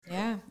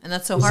And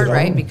that's so hard,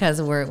 right?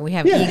 Because we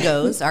have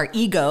egos. Our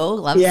ego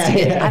loves to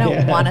get, I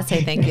don't want to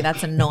say thank you.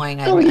 That's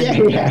annoying. I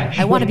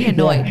want to be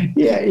annoyed.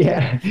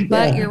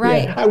 But you're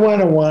right. I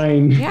want to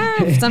whine.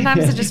 Yeah.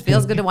 Sometimes it just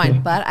feels good to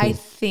whine. But I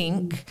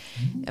think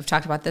I've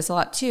talked about this a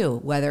lot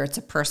too, whether it's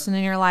a person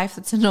in your life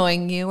that's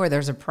annoying you, or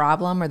there's a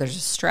problem, or there's a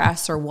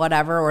stress or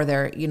whatever, or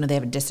they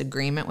have a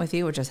disagreement with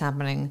you, which is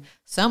happening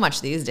so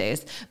much these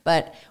days.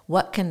 But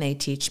what can they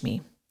teach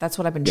me? That's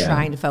what I've been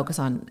trying to focus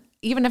on.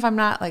 Even if I'm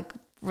not like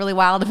really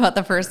wild about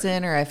the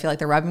person, or I feel like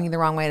they're rubbing me the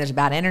wrong way, there's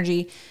bad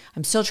energy,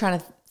 I'm still trying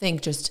to think,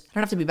 I don't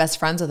have to be best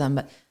friends with them,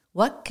 but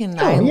what can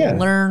I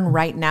learn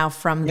right now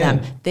from them?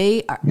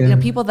 They are,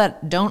 people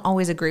that don't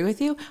always agree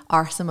with you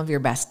are some of your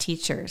best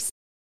teachers.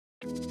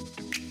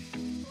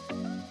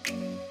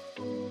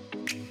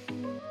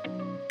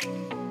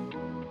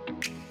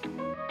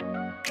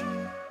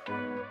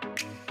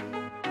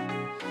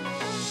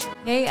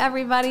 Hey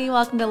everybody,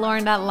 welcome to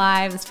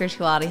Lauren.live, the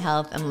Spirituality,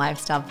 Health, and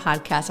Lifestyle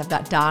Podcast. I've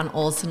got Don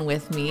Olson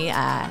with me.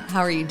 How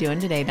are you doing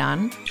today,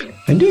 Don?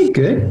 I'm doing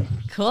good.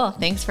 Cool.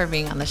 Thanks for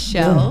being on the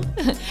show.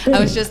 Yeah.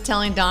 I was just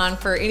telling Don,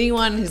 for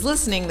anyone who's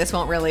listening, this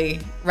won't really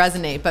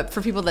resonate, but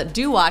for people that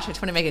do watch, I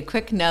just want to make a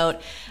quick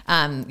note.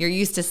 You're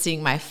used to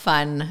seeing my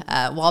fun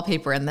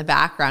wallpaper in the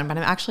background, but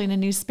I'm actually in a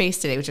new space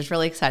today, which is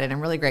really exciting.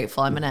 I'm really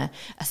grateful. I'm in a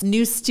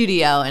new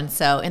studio, and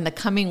so in the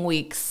coming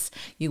weeks,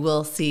 you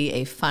will see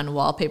a fun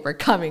wallpaper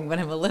coming, but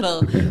I'm a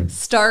little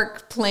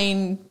stark,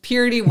 plain,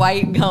 purity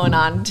white going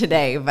on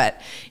today.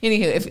 But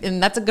anywho,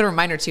 and that's a good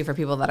reminder too for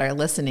people that are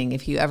listening.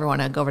 If you ever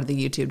want to go over to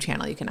the YouTube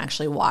channel, you can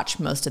actually watch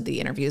most of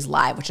the interviews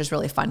live, which is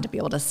really fun to be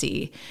able to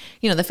see,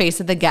 the face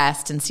of the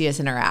guest and see us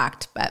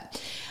interact.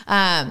 But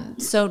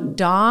so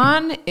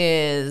Don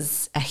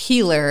is a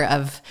healer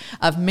of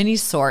many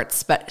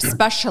sorts, but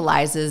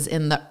specializes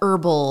in the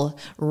herbal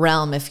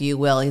realm, if you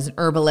will. He's an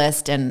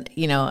herbalist and,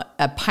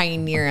 a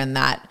pioneer in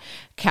that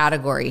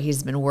category.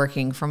 He's been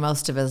working for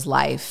most of his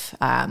life,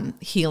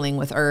 healing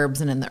with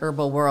herbs and in the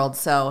herbal world.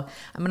 So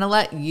I'm going to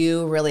let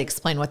you really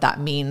explain what that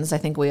means. I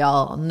think we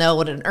all know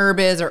what an herb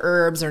is, or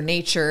herbs, or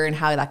nature, and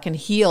how that can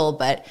heal.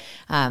 But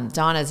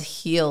Don has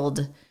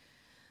healed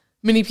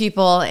many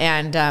people,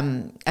 and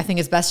I think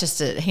it's best just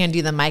to hand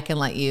you the mic and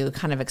let you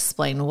kind of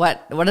explain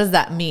what does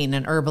that mean,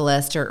 an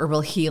herbalist or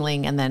herbal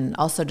healing, and then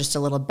also just a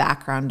little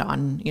background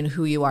on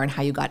who you are and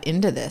how you got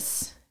into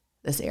this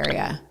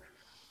area.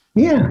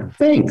 Yeah,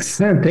 thanks.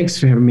 Thanks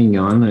for having me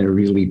on. I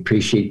really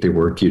appreciate the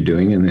work you're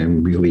doing, and I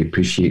really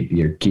appreciate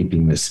your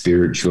keeping the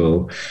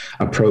spiritual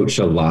approach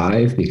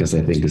alive, because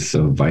I think it's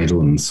so vital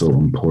and so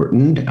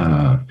important.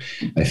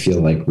 I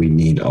feel like we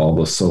need all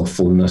the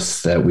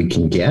soulfulness that we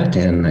can get,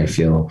 and I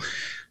feel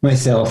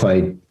myself,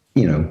 I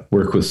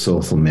work with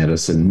soulful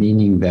medicine,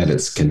 meaning that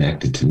it's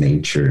connected to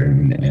nature,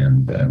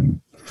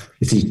 and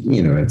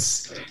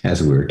it's,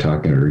 as we were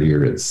talking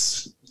earlier,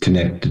 it's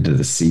connected to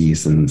the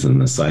seasons and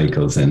the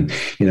cycles. And,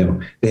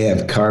 they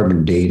have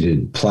carbon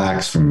dated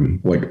plaques from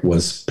what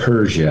was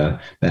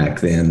Persia back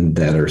then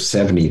that are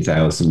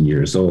 70,000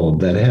 years old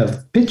that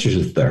have pictures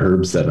of the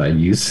herbs that I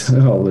use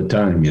all the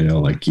time,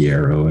 like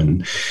yarrow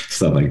and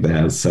stuff like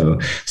that. So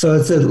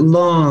it's a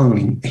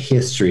long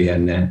history.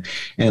 And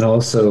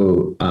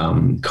also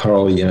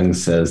Carl Jung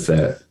says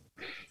that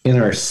in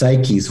our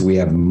psyches, we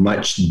have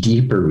much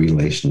deeper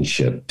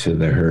relationship to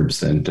the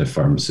herbs than to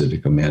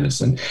pharmaceutical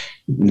medicine.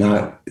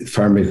 Not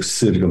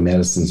pharmaceutical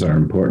medicines are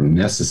important,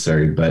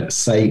 necessary, but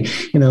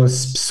soulfully,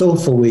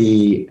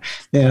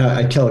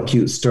 I tell a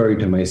cute story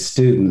to my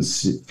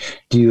students.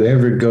 Do you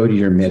ever go to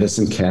your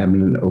medicine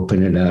cabinet and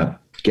open it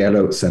up, get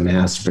out some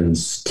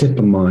aspirins, tip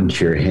them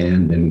onto your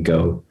hand and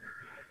go,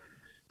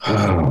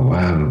 oh,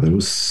 wow, that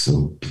was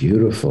so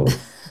beautiful.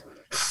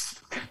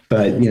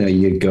 But,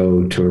 you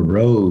go to a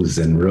rose,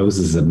 and rose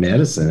is a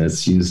medicine.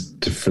 It's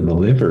used for the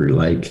liver.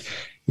 Like,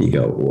 you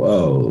go,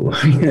 whoa,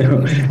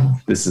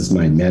 this is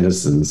my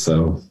medicine.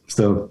 So,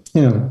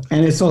 and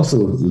it's also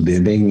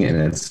living, and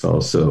it's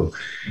also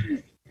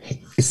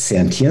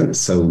sentient,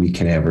 so we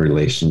can have a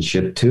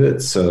relationship to it.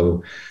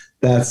 So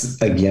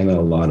that's, again,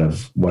 a lot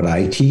of what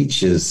I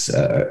teach is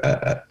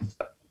a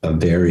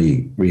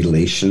very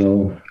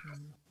relational,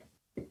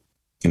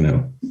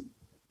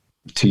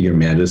 to your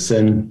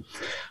medicine.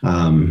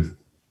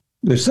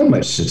 There's so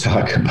much to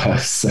talk about.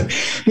 So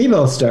maybe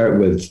I'll start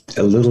with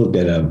a little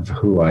bit of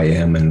who I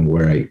am and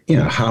where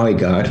how I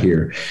got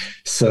here.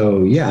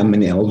 So I'm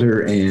an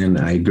elder, and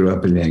I grew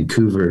up in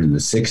Vancouver in the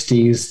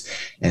 60s.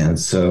 And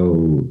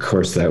so, of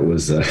course, that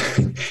was a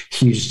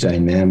huge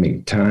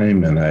dynamic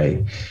time. And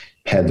I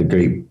had the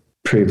great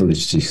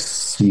privilege to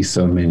see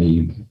so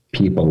many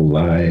people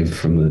live,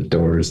 from the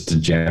Doors to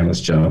Janis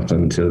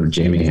Joplin to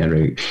Jimi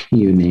Hendrix,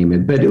 you name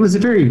it. But it was a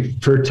very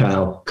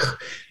fertile,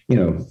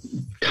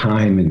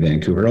 time in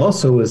Vancouver. It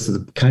also was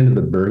kind of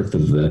the birth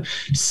of the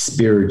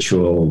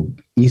spiritual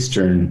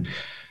Eastern,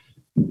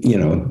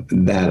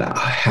 that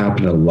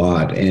happened a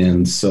lot.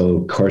 And so,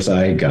 of course,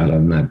 I got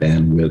on that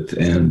bandwidth.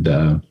 And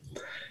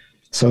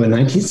so in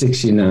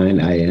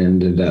 1969, I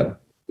ended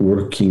up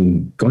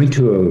going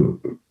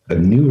to a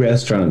new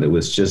restaurant that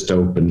was just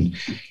opened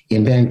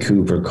in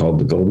Vancouver called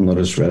the Golden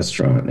Lotus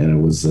Restaurant. And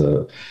it was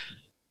a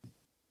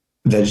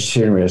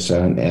vegetarian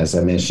restaurant, as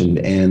I mentioned.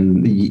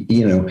 And,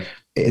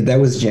 that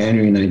was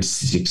January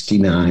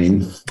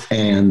 1969.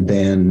 And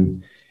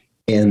then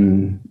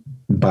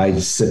by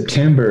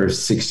September of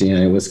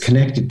 69, I was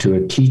connected to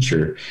a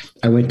teacher.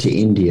 I went to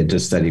India to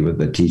study with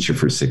a teacher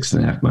for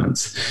 6.5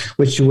 months,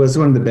 which was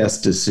one of the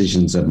best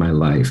decisions of my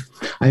life.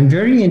 I'm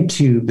very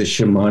into the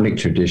shamanic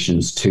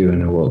traditions too,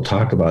 and I will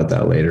talk about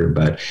that later.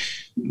 But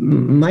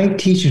my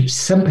teachers,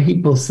 some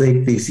people say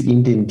these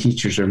Indian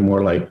teachers are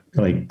more like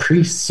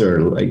priests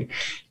or like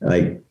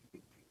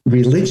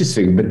religious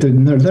figures, but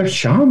they're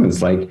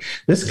shamans. Like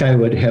this guy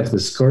would have the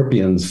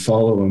scorpions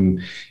follow him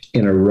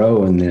in a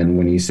row, and then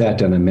when he sat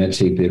down and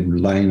meditate, they'd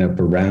line up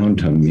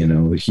around him.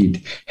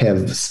 He'd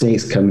have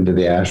snakes come to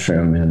the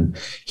ashram, and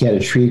he had a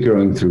tree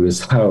growing through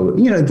his house.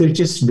 They're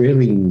just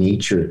really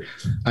nature.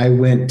 I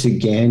went to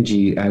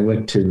Ganges. I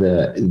went to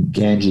the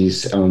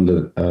Ganges on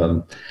the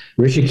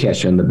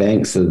Rishikesh on the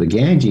banks of the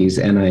Ganges,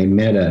 and I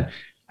met a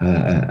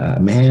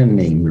man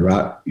named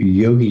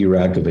Yogi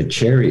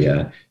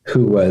Raghavacharya,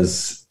 who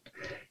was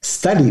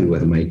studied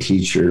with my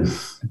teacher,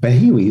 but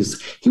he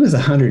was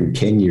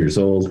 110 years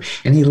old,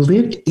 and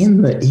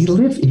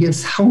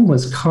his home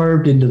was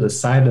carved into the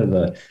side of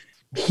the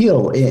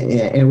hill,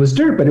 and it was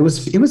dirt, but it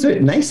was a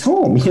nice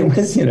home. It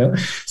was,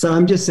 so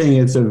I'm just saying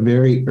it's a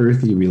very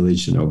earthy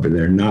religion over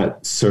there,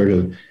 not sort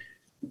of,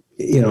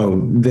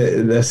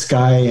 the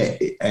sky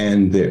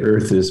and the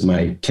earth is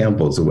my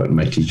temples, is what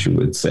my teacher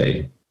would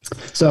say.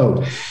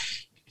 So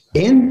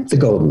in the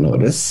Golden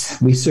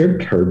Lotus, we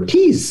served herb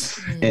teas.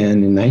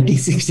 And in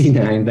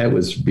 1969, that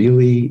was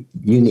really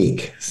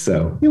unique.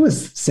 So it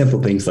was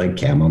simple things like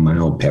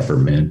chamomile,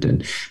 peppermint,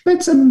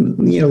 but some,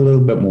 a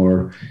little bit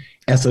more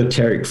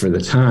esoteric for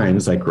the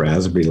times, like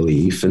raspberry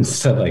leaf and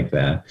stuff like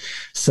that.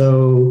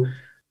 So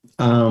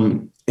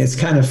it's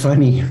kind of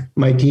funny.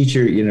 My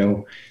teacher, he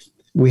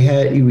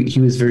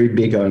was very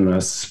big on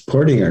us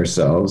supporting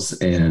ourselves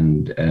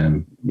and,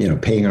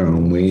 paying our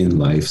own way in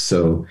life.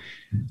 So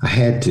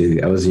I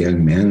was a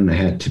young man and I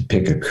had to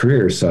pick a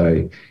career.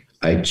 So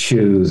I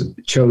chose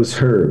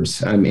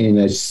herbs.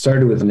 I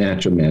started with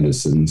natural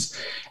medicines.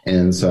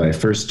 And so I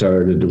first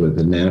started with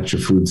a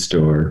natural food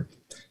store.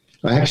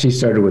 I actually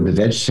started with a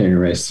vegetarian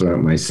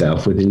restaurant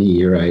myself. Within a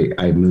year,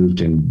 I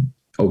moved and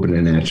opened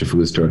a natural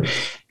food store.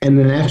 And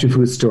the natural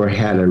food store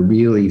had a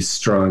really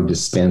strong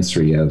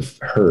dispensary of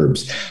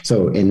herbs.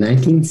 So in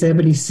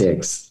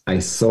 1976, I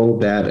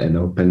sold that and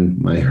opened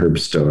my herb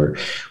store,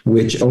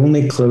 which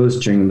only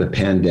closed during the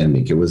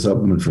pandemic. It was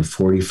open for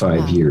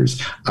 45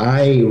 years.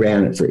 I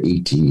ran it for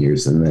 18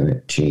 years and then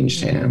it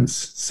changed hands.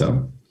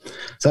 So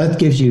that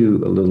gives you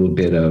a little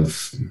bit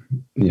of,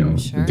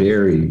 sure,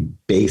 very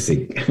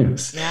basic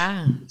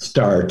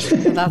start.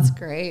 That's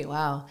great.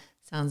 Wow.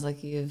 Sounds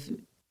like you've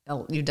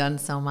done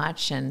so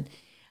much. And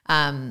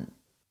I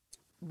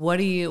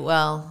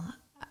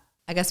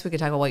guess we could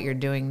talk about what you're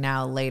doing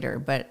now later,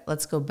 but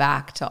let's go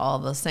back to all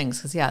those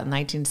things. Cause the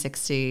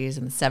 1960s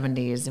and the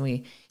 70s, and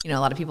we, a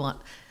lot of people,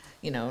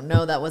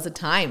 know that was a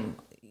time,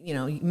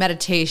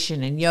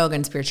 meditation and yoga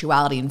and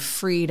spirituality and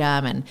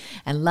freedom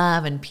and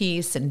love and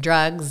peace and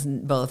drugs,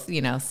 and both,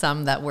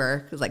 some that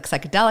were like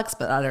psychedelics,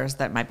 but others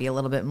that might be a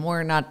little bit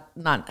more, not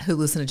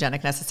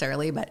hallucinogenic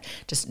necessarily, but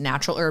just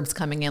natural herbs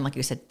coming in, like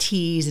you said,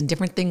 teas and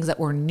different things that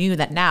were new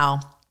that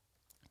now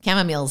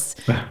chamomile's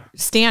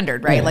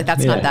standard, right? Like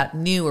that's not that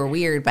new or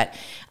weird, but,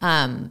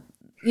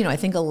 I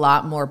think a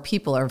lot more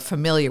people are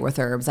familiar with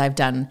herbs. I've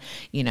done,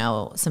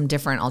 some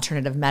different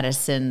alternative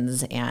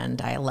medicines,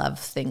 and I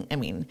love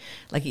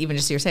like even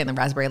just you're saying the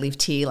raspberry leaf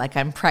tea, like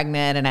I'm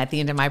pregnant, and at the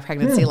end of my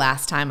pregnancy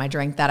last time I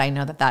drank that, I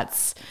know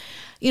that's,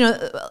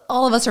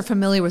 all of us are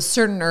familiar with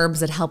certain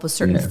herbs that help with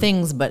certain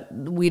things, but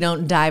we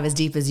don't dive as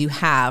deep as you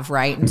have,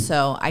 right? And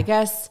so I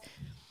guess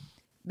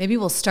maybe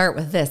we'll start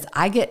with this.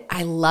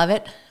 I love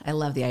it. I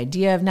love the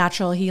idea of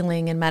natural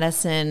healing and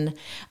medicine.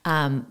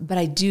 But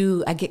I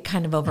get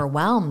kind of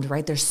overwhelmed,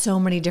 right? There's so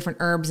many different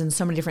herbs and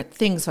so many different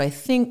things. So I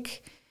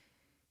think,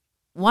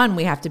 one,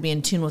 we have to be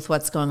in tune with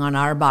what's going on in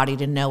our body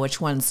to know which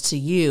ones to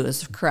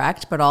use,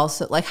 correct? But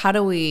also, like,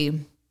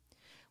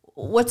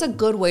 what's a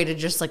good way to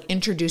just like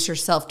introduce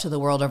yourself to the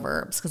world of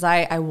herbs? Because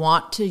I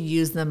want to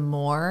use them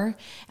more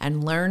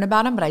and learn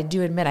about them, but I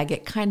do admit I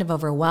get kind of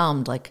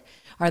overwhelmed. Like,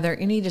 are there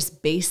any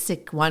just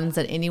basic ones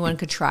that anyone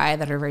could try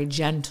that are very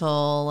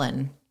gentle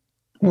and?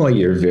 Well,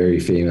 your very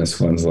famous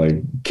ones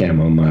like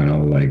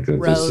chamomile, like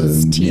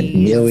rose teas.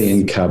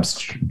 Million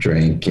cups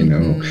drank,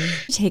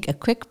 Take a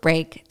quick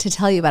break to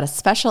tell you about a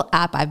special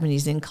app I've been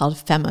using called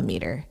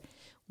Femometer.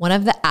 One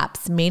of the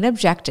app's main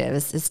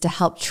objectives is to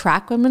help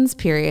track women's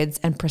periods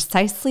and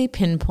precisely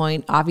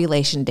pinpoint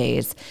ovulation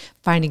days,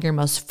 finding your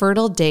most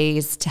fertile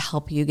days to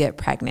help you get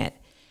pregnant.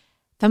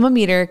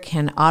 Femometer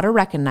can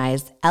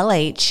auto-recognize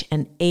LH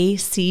and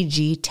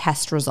ACG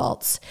test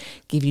results,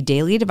 give you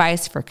daily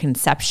advice for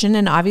conception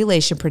and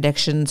ovulation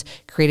predictions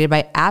created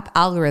by app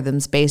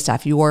algorithms based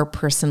off your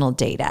personal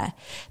data.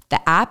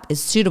 The app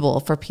is suitable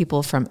for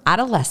people from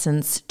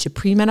adolescence to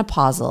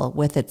premenopausal,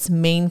 with its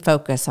main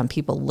focus on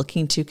people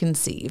looking to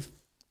conceive.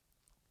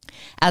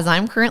 As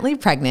I'm currently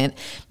pregnant,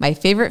 my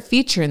favorite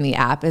feature in the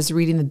app is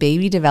reading the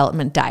baby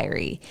development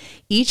diary.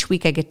 Each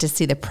week I get to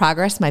see the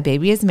progress my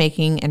baby is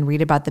making and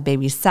read about the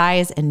baby's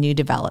size and new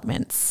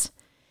developments.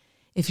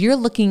 If you're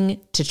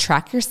looking to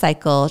track your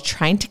cycle,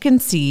 trying to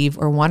conceive,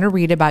 or want to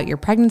read about your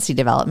pregnancy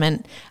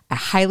development, I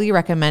highly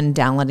recommend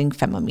downloading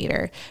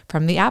Femometer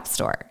from the App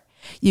Store.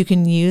 You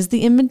can use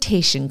the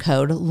invitation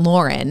code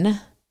LAUREN,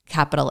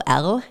 capital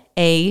LAUREN,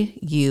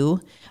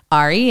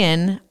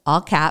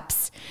 all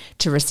caps,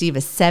 to receive a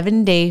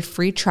 7-day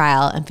free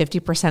trial and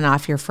 50%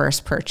 off your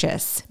first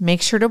purchase. Make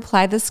sure to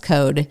apply this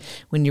code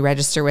when you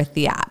register with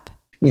the app.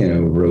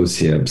 Rose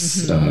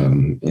hips,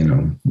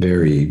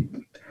 very,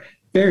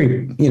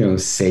 very,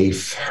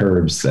 safe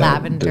herbs.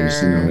 Lavender.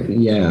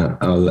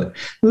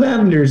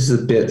 Lavender's a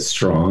bit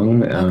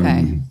strong.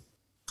 Okay.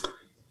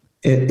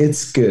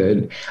 It's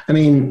good. I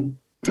mean,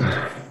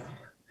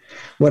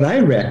 what I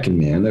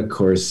recommend, of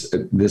course,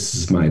 this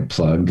is my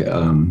plug,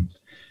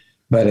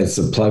 but it's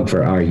a plug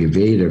for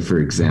Ayurveda, for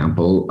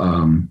example,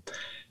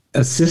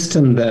 a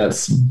system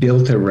that's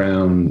built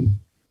around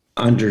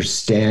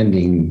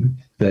understanding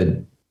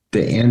the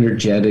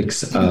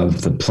energetics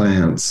of the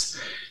plants.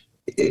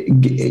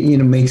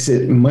 Makes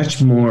it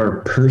much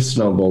more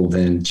personable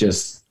than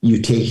just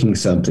you taking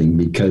something,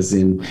 because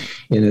in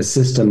a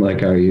system like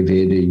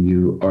Ayurveda,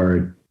 you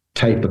are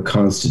type of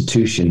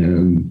constitution,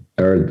 and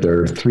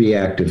there are 3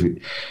 active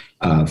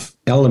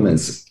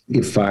elements: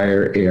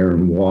 fire, air,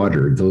 and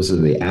water. Those are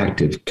the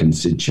active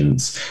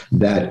constituents.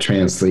 That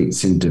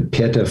translates into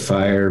Pitta,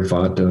 fire,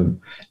 Vata,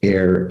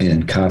 air,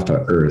 and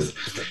Kapha, earth.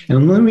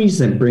 And one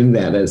reason I bring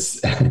that is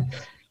I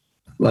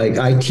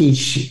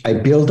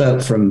build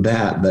up from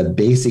that, the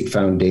basic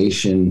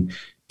foundation,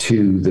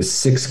 to the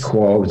 6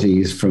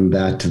 qualities, from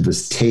that to the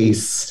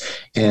tastes,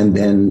 and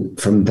then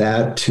from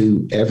that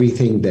to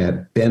everything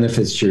that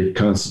benefits your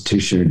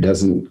constitution or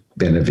doesn't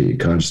benefit your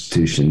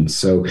constitution.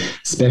 So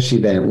especially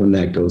that when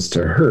that goes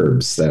to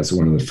herbs, that's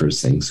one of the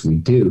first things we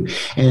do.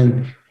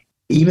 And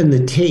even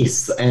the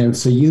tastes. And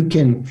so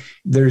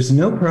there's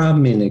no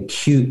problem in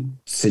acute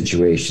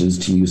situations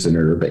to use an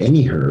herb,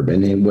 any herb,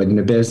 and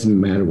it doesn't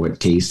matter what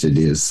taste it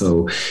is.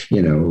 So,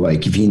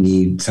 like if you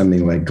need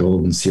something like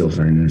golden seal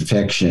for an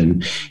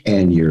infection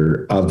and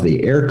you're of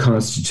the air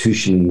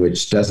constitution,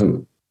 which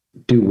doesn't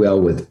do well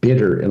with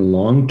bitter in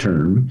long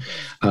term,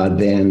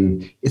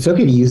 then it's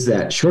okay to use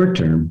that short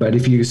term. But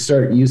if you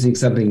start using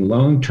something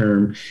long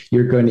term,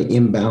 you're going to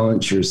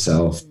imbalance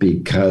yourself,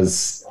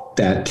 because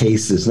that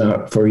taste is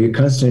not for your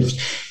constitution.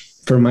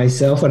 For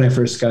myself, when I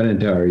first got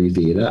into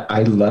Ayurveda,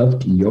 I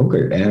loved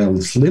yogurt, and I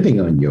was living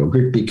on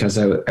yogurt because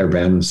I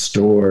ran a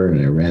store,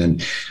 and I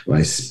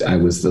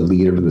was the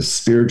leader of the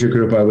spiritual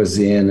group I was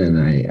in,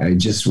 and I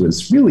just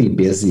was really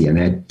busy and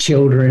had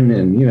children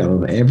and,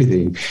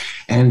 everything.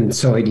 And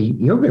so I'd eat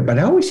yogurt, but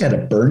I always had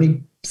a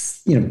burning,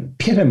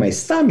 pit in my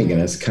stomach, and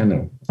it's kind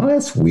of,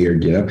 that's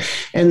weird,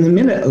 And the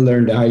minute I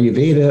learned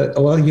Ayurveda,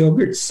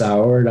 yogurt's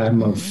sour, and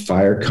I'm a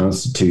fire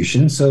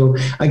constitution. So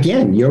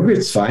again,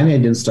 yogurt's fine. I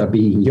didn't stop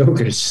eating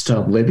yogurt, I just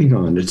stopped living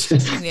on it.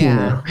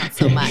 Yeah, not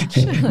so much.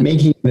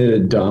 Making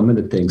the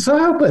dominant thing. So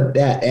I hope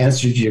that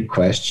answered your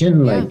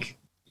question.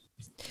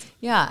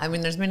 Yeah, I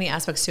mean, there's many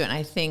aspects to it. And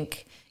I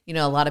think,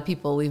 a lot of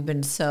people, we've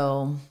been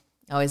I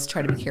always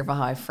try to be careful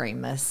how I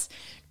frame this,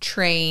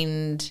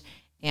 trained.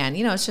 And,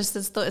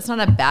 it's not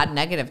a bad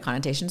negative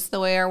connotation. It's the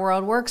way our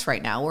world works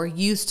right now. We're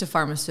used to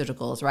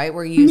pharmaceuticals, right?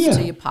 We're used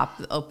to, you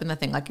pop open the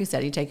thing, like you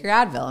said, you take your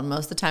Advil. And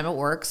most of the time it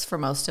works for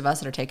most of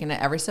us that are taking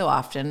it every so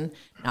often,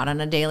 not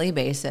on a daily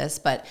basis.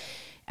 But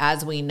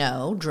as we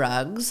know,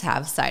 drugs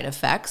have side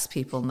effects.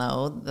 People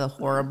know the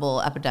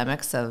horrible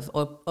epidemics of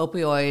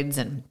opioids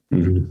and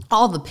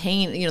all the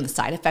pain, the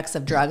side effects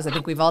of drugs. I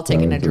think we've all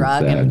taken a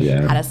drug and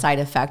had a side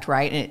effect,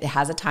 right? And it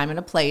has a time and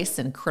a place,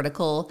 and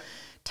critical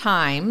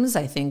times.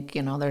 I think,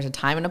 there's a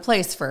time and a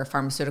place for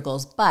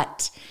pharmaceuticals,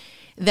 but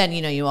then,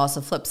 you also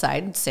flip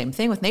side, same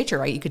thing with nature,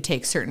 right? You could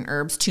take certain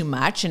herbs too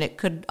much, and it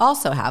could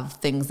also have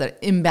things that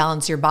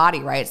imbalance your body,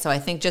 right? So I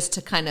think just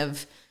to kind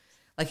of,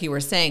 like you were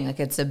saying, I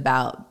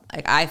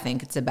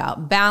think it's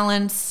about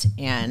balance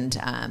and,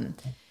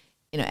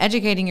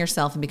 educating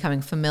yourself and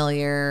becoming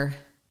familiar.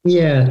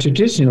 Yeah,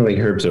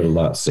 traditionally herbs are a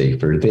lot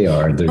safer. They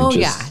are.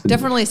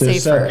 Definitely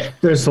safer.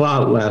 There's a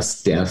lot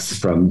less deaths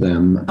from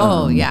them.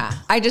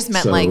 I just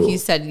meant, like you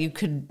said, you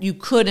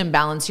could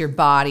imbalance your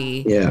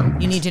body. Yeah.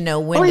 You need to know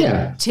when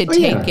to take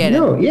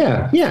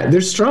it.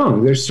 They're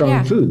strong. They're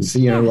strong foods.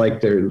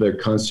 Like they're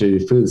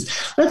concentrated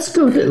foods. Let's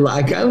go to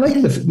I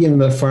like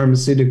the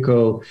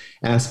pharmaceutical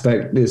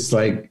aspect. Is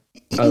like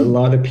a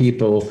lot of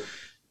people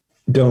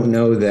don't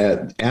know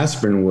that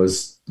aspirin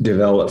was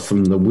developed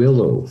from the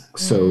willow.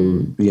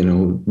 So,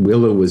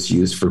 willow was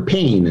used for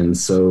pain. And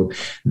so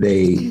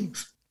they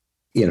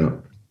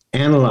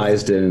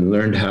analyzed it and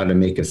learned how to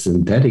make a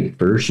synthetic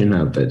version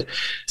of it.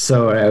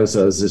 So I was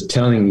just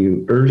telling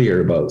you earlier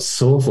about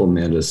soulful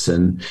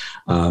medicine.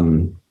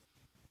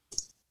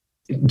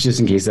 Just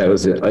in case that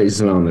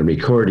isn't on the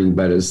recording,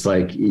 but it's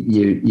like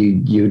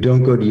you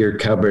don't go to your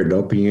cupboard,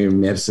 open your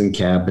medicine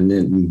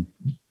cabinet, and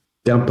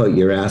dump out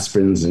your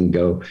aspirins and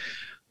go,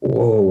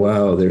 oh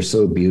wow, they're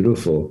so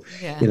beautiful.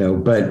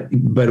 But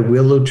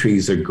willow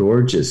trees are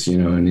gorgeous,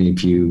 and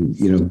if you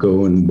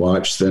go and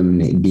watch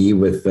them and be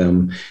with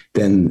them,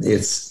 then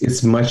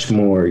it's much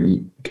more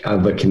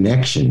of a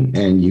connection,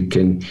 and you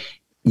can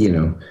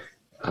and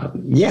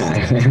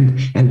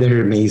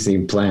they're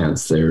amazing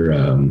plants.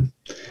 They're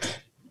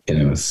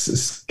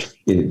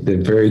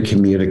they're very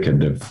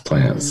communicative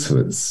plants,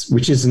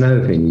 which is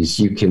another thing.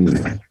 Is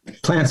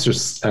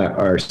plants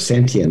are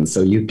sentient,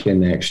 so you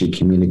can actually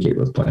communicate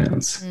with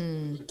plants.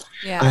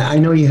 I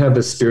know you have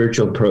a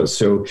spiritual approach,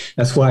 so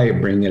that's why I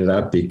bring it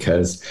up,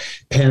 because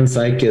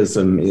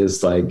panpsychism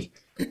is like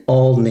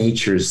all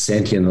nature's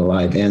sentient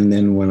alive. And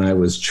then when I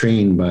was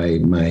trained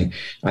I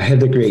had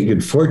the great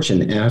good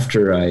fortune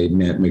after I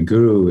met my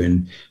guru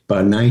in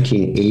about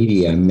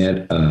 1980, I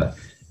met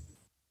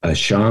a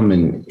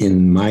shaman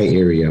in my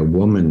area, a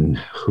woman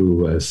who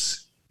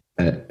was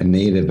a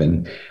native,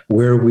 and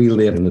where we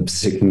live in the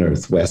Pacific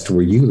Northwest,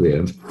 where you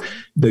live,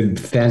 the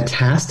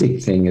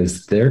fantastic thing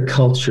is their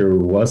culture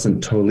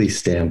wasn't totally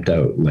stamped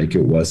out like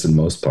it was in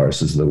most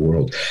parts of the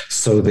world.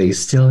 So they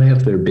still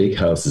have their big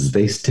houses.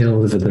 They still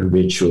live their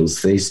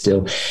rituals.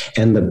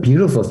 And the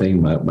beautiful thing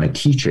about my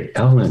teacher,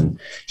 Ellen,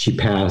 she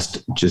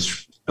passed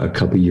just a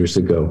couple of years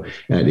ago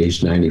at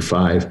age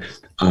 95.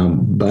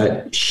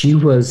 But she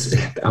was,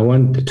 I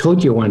want to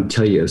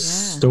tell you a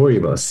story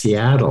about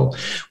Seattle.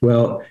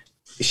 Well,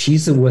 she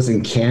was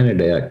in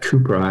Canada at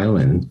Cooper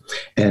Island,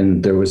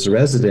 and there was a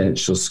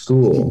residential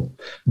school,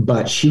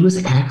 but she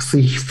was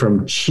actually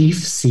from Chief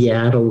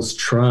Seattle's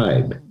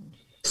tribe.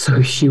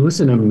 So she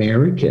was an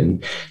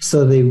American.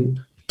 So they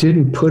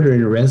didn't put her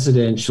in a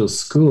residential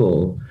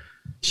school.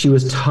 She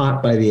was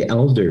taught by the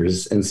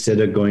elders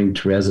instead of going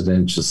to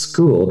residential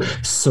school.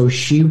 So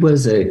she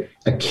was a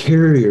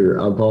carrier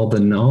of all the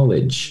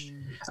knowledge.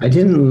 I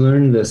didn't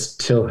learn this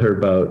till her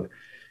about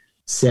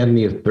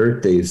 70th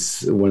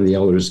birthdays, when the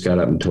elders got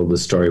up and told the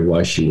story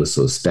why she was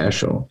so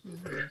special.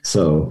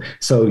 So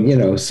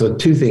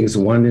two things.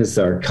 One is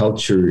our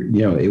culture,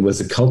 it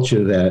was a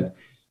culture that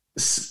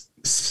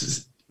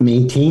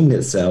maintained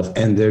itself,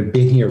 and they've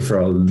been here for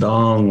a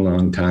long,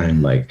 long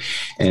time.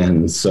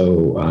 And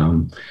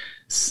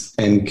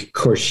of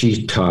course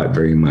she taught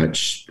very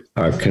much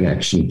our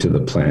connection to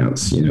the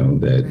plants,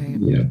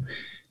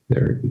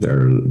 they're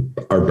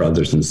our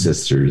brothers and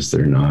sisters.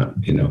 They're not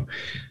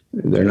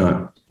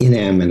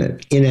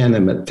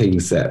inanimate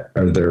things that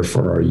are there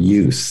for our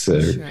use.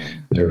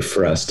 They're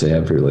for us to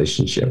have a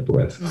relationship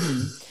with.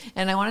 Mm-hmm.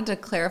 And I wanted to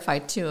clarify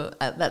too,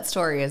 that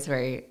story is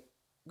very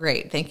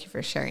great. Thank you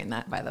for sharing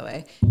that, by the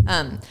way.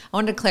 I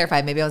wanted to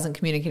clarify, maybe I wasn't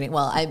communicating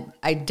well.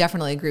 I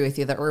definitely agree with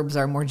you that herbs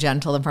are more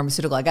gentle than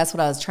pharmaceutical. I guess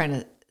what I was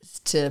trying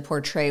to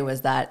portray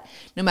was that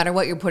no matter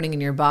what you're putting in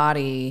your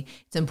body,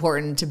 it's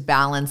important to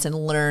balance and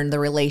learn the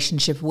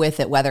relationship with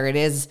it, whether it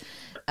is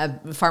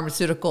a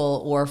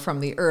pharmaceutical or from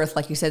the earth,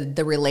 like you said,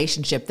 the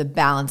relationship, the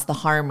balance, the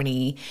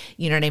harmony,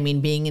 you know what I mean?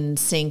 Being in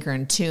sync or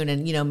in tune.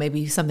 And,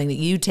 maybe something that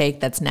you take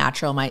that's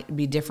natural might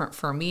be different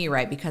for me,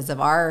 right? Because of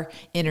our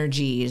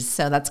energies.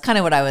 So that's kind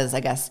of what I was, I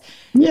guess,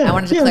 I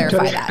wanted to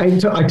clarify that.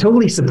 I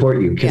totally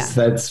support you, because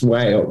that's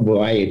why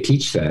I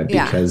teach that,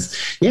 because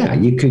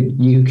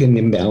you can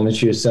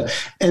imbalance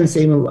yourself. And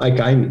same, like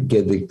I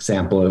give the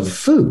example of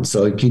food.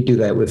 So you can do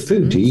that with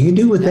food too. You can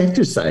do it with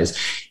exercise.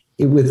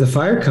 With the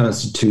fire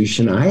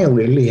constitution, I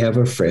literally have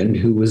a friend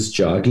who was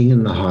jogging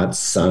in the hot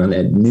sun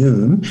at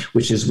noon,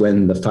 which is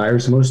when the fire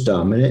is most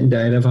dominant, and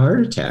died of a heart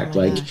attack.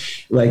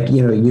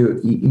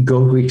 You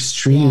go to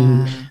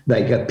extreme,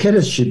 like a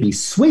pitta should be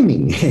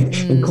swimming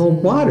in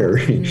cold water,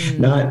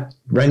 not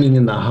running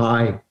in the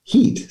high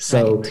heat.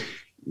 So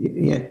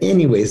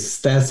anyways,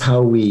 that's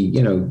how we,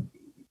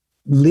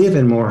 live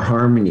in more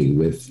harmony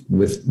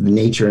with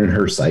nature and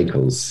her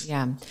cycles.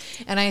 Yeah.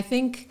 And I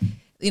think,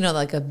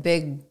 like a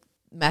big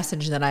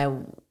message that I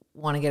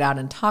want to get out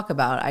and talk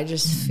about, I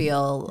just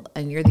feel,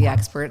 and you're the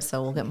expert,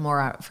 so we'll get more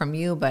out from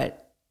you,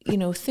 but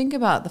think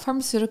about the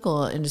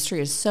pharmaceutical industry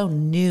is so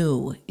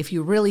new if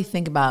you really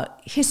think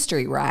about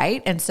history,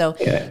 right? And so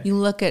you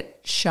look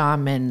at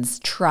shamans,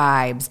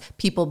 tribes,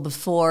 people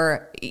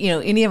before,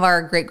 any of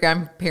our great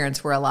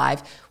grandparents were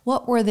alive.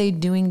 What were they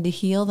doing to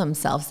heal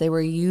themselves? They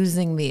were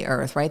using the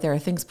earth, right? There are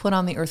things put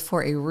on the earth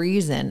for a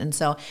reason. And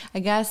so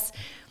I guess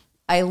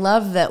I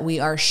love that we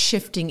are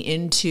shifting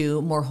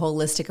into more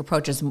holistic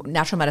approaches.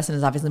 Natural medicine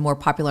is obviously more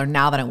popular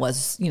now than it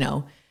was,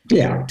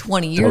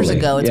 20 years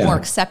ago. It's more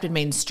accepted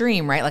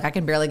mainstream, right? Like I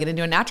can barely get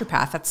into a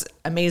naturopath. That's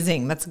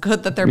amazing. That's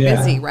good that they're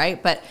busy,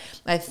 right? But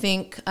I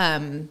think,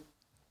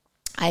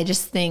 I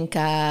just think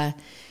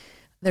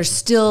there's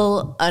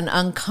still an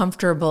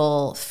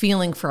uncomfortable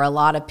feeling for a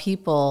lot of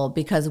people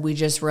because we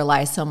just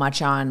rely so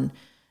much on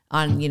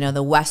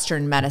the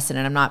Western medicine,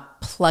 and I'm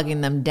not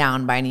plugging them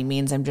down by any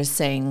means. I'm just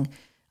saying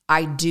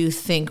I do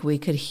think we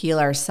could heal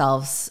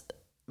ourselves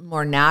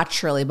more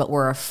naturally, but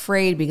we're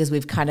afraid because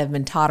we've kind of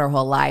been taught our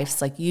whole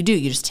lives, like you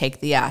just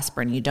take the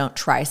aspirin, you don't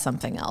try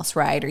something else,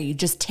 right? Or you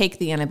just take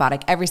the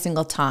antibiotic every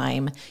single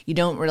time. You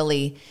don't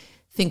really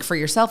think for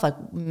yourself, like,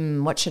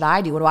 what should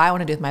I do? What do I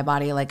want to do with my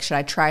body? Like, should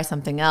I try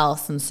something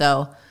else? And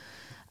so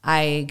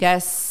I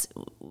guess,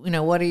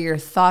 what are your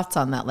thoughts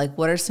on that? Like,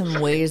 what are some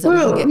ways that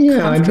we can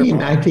get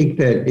comfortable? I think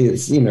that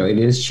it's, it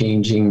is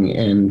changing.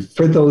 And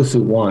for those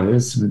who want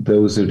it,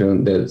 those who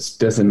don't, that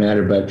doesn't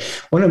matter. But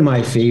one of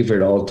my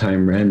favorite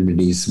all-time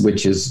remedies,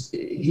 which is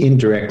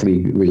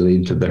indirectly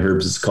related to the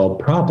herbs, is called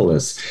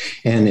propolis.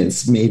 And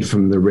it's made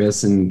from the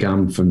resin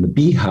gum from the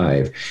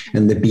beehive.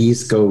 And the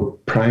bees go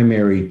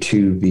primary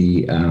to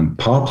the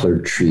poplar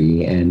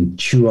tree and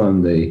chew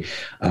on the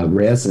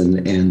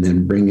resin and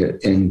then bring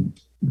it and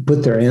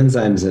put their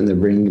enzymes in, they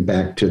bring it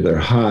back to their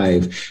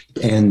hive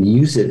and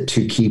use it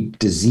to keep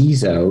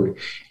disease out.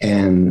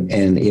 And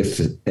if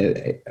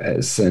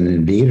an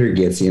invader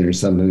gets in or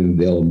something,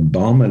 they'll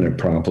bomb an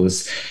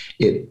propolis.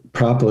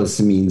 Propolis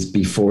means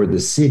before the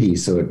city,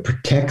 so it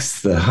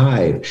protects the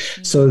hive.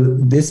 So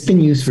this has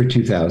been used for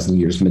 2,000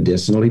 years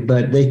medicinally,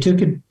 but they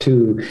took it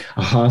to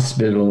a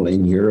hospital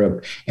in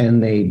Europe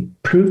and they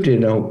proved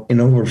it in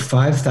over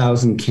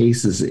 5,000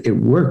 cases it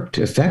worked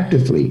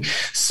effectively.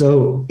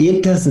 So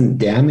it doesn't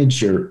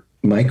damage your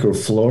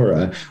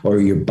microflora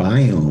or your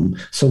biome.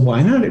 So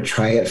why not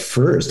try it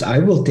first? I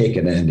will take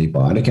an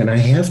antibiotic, and I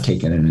have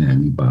taken an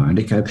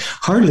antibiotic. I've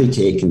hardly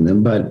taken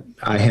them, but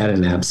I had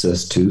an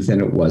abscess tooth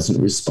and it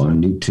wasn't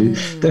responding to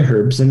the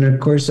herbs. And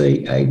of course,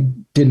 I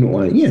didn't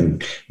want to,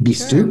 be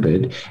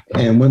stupid.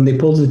 And when they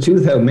pulled the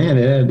tooth out, man,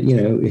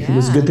 it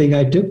was a good thing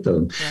I took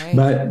them.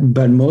 Right.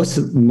 But most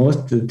of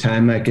the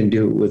time I can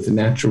do it with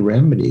natural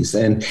remedies,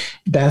 and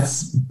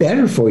that's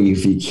better for you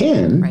if you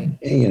can,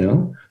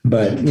 right.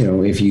 But,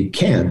 if you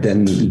can't,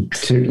 then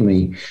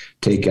certainly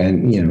take,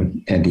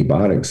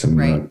 antibiotics.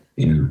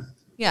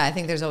 Yeah, I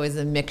think there's always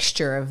a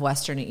mixture of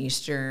Western and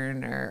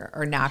Eastern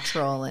or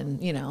natural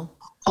and,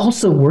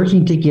 Also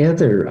working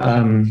together.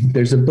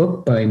 There's a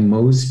book by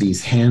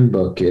Mosby's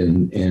Handbook,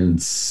 and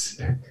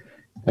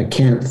I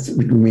can't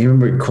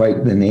remember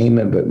quite the name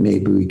of it.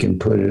 Maybe we can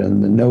put it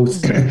on the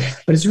notes.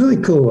 But it's really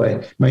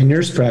cool. My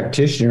nurse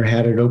practitioner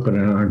had it open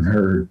on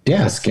her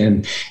desk,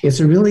 and it's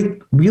a really,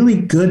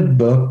 really good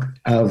book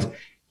of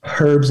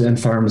herbs and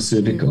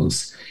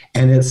pharmaceuticals.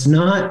 And it's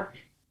not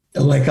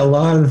like a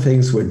lot of the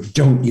things were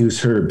don't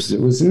use herbs. It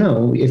was,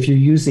 no, if you're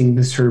using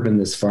this herb in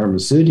this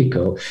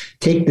pharmaceutical,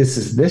 take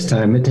this at this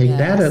time and take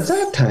that at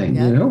that time,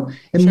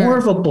 and more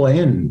of a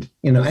blend,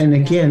 and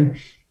again,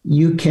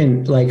 you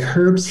can, like,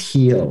 herbs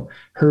heal,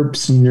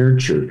 herbs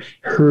nurture,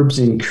 herbs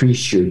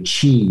increase your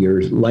chi,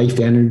 your life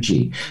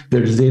energy.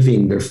 They're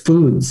living, they're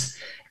foods.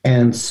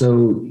 And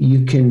so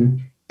you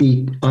can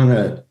be on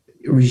a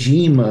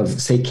regime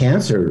of, say,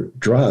 cancer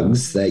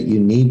drugs that you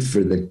need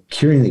for the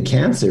curing the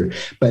cancer.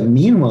 But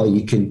meanwhile,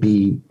 you can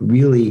be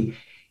really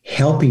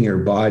helping your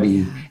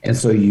body. And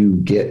so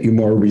you're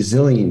more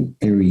resilient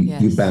and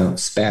you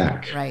bounce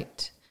back.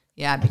 Right.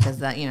 Yeah. Because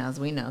that, as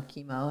we know,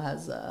 chemo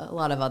has a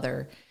lot of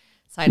other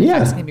side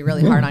effects. Can be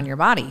really hard on your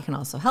body. It can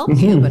also help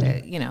you, but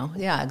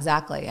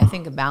exactly. I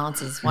think a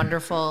balance is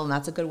wonderful, and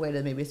that's a good way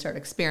to maybe start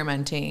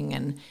experimenting.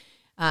 And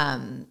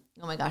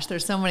oh my gosh,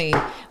 there's so many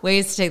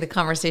ways to take the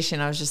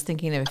conversation. I was just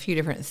thinking of a few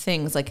different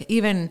things. Like,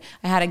 even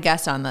I had a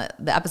guest on the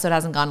episode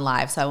hasn't gone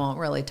live, so I won't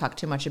really talk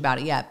too much about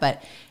it yet.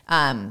 But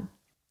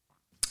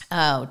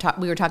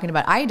we were talking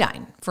about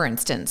iodine, for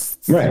instance.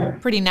 It's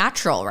pretty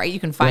natural, right? You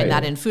can find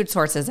that in food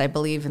sources, I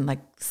believe, in like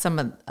some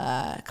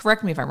of,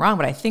 correct me if I'm wrong,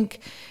 but I think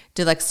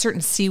do like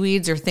certain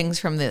seaweeds or things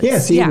from the... Yeah,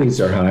 seaweeds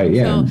are high.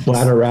 Yeah, so,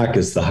 bladderwrack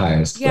is the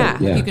highest. Yeah,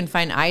 you can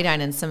find iodine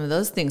in some of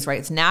those things, right?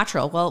 It's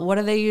natural. Well, what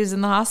do they use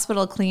in the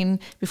hospital clean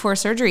before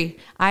surgery?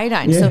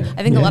 Iodine. So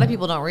I think a lot of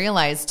people don't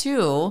realize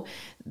too,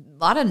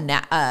 a lot of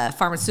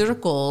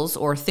pharmaceuticals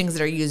or things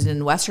that are used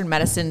in Western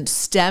medicine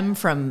stem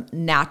from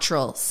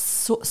natural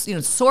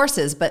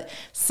sources, but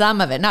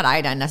some of it, not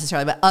iodine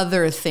necessarily, but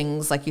other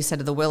things, like you said,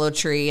 the willow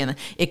tree, and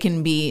it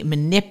can be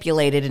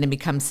manipulated and it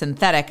becomes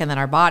synthetic. And then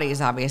our bodies,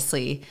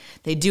 obviously,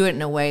 they do it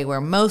in a way where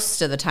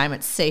most of the time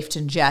it's safe to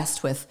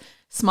ingest with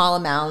small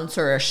amounts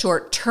or a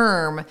short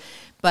term.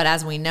 But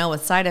as we know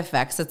with side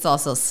effects, it's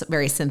also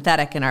very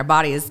synthetic, and our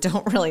bodies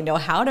don't really know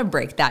how to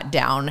break that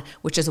down,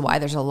 which is why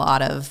there's a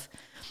lot of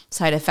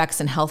side effects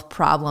and health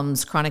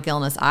problems, chronic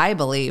illness, I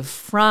believe,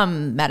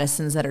 from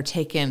medicines that are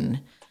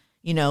taken,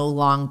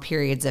 long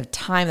periods of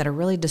time, that are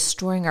really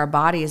destroying our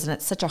bodies. And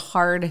it's such a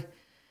hard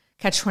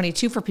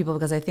catch-22 for people,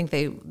 because I think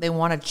they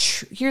want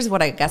to, here's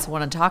what I guess I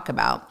want to talk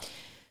about: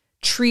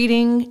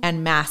 treating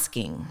and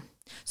masking.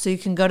 So you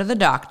can go to the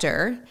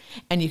doctor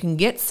and you can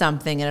get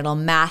something and it'll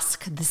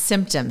mask the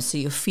symptoms so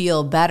you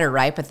feel better,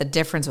 right? But the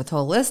difference with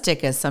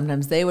holistic is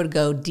sometimes they would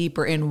go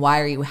deeper in,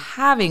 why are you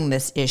having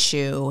this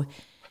issue?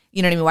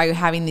 you know what I mean, why you're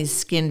having these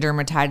skin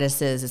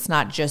dermatitises. It's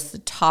not just the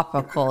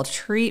topical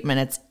treatment,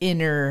 it's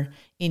inner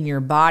in your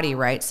body,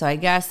 right? So I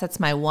guess that's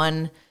my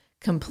one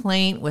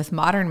complaint with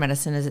modern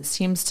medicine is it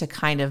seems to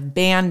kind of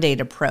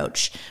Band-Aid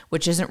approach,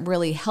 which isn't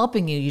really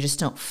helping you. You just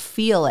don't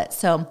feel it.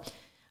 So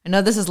I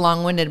know this is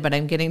long-winded, but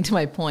I'm getting to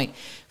my point.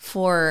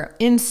 For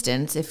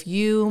instance,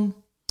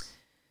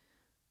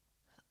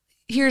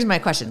 here's my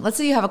question. Let's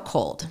say you have a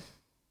cold.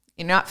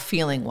 You're not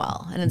feeling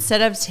well. And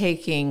instead of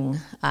taking,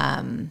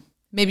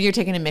 maybe you're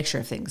taking a mixture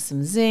of things,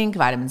 some zinc,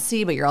 vitamin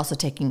C, but you're also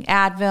taking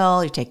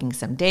Advil, you're taking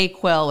some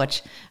Dayquil,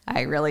 which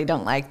I really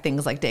don't like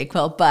things like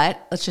Dayquil,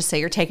 but let's just say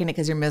you're taking it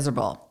because you're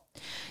miserable.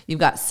 You've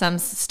got some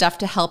stuff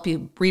to help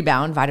you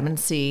rebound, vitamin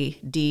C,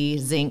 D,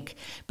 zinc,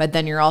 but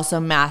then you're also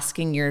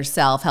masking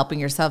yourself, helping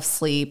yourself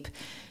sleep,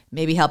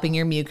 maybe helping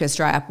your mucus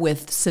dry up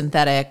with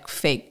synthetic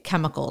fake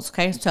chemicals,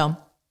 okay? So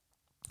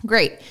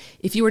great.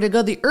 If you were to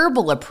go the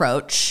herbal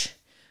approach,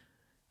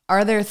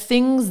 are there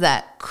things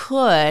that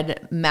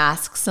could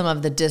mask some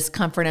of the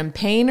discomfort and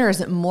pain, or is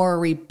it more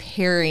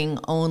repairing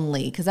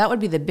only? Because that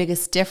would be the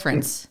biggest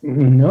difference.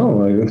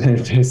 No,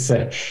 it's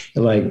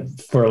like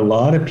for a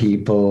lot of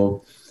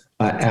people,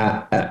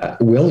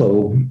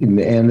 willow,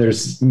 and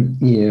there's,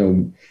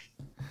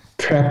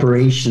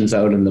 preparations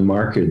out in the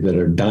market that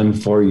are done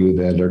for you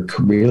that are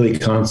really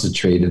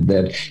concentrated,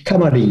 that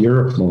come out of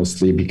Europe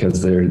mostly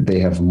because they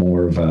have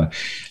more of a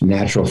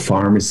natural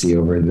pharmacy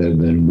over there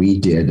than we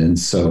did. And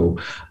so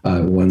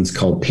one's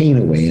called Pain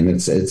Away, and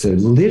it's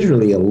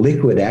literally a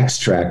liquid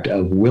extract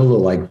of willow.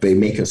 Like they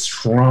make a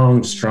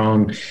strong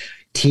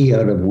tea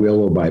out of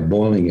willow by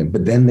boiling it,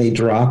 but then they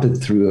drop it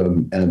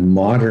through a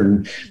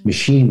modern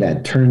machine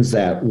that turns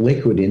that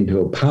liquid into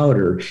a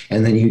powder,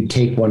 and then you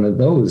take one of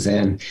those,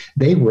 and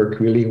they work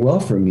really well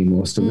for me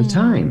most of the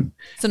time.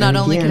 So not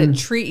only can it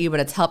treat you,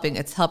 but it's helping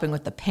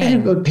with the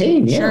pain. And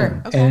pain, yeah.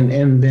 Sure. Okay.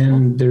 And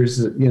then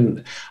there's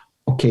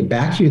okay,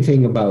 back to your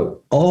thing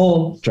about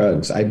all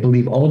drugs. I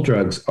believe all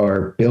drugs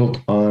are built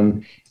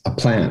on a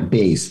plant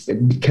base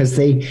because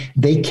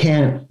they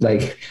can't,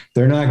 like,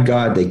 they're not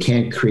God. They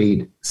can't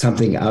create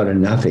something out of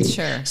nothing.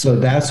 Sure. So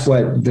that's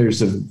what,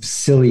 there's a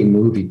silly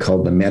movie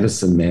called The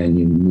Medicine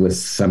Man with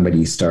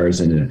somebody stars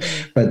in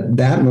it. But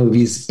that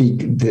movie's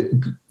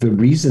the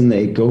reason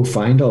they go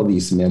find all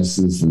these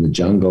medicines in the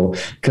jungle,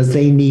 because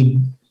they need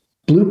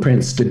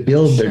blueprints to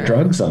build their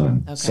drugs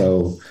on. Okay.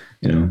 So,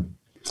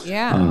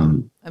 yeah.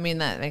 I mean,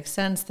 that makes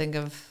sense. Think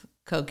of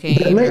cocaine.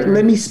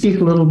 Let me speak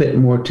a little bit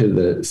more to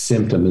the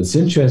symptom. It's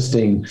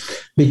interesting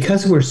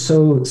because we're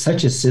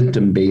such a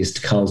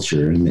symptom-based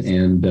culture,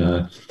 and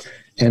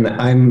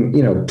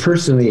I'm,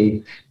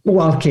 personally,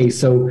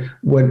 so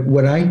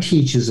what I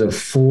teach is a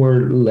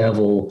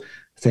 4-level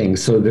thing.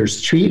 So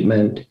there's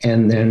treatment,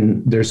 and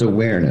then there's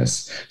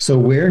awareness. So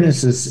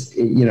awareness is,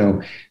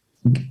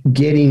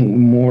 getting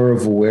more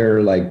of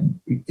aware, like,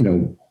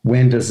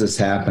 when does this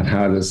happen?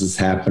 How does this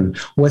happen?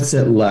 What's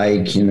it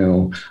like?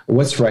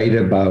 What's right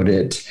about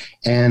it?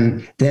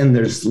 And then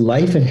there's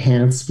life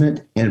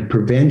enhancement and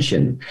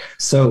prevention.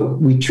 So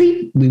we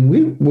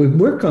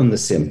work on the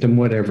symptom,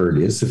 whatever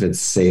it is. If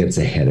it's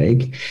a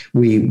headache,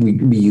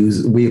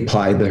 we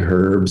apply the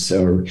herbs,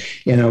 or,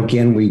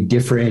 again, we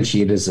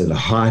differentiate. Is it a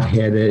hot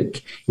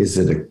headache? Is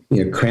it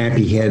a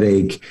crampy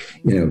headache?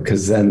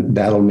 Because then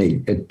that'll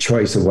make a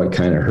choice of what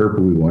kind of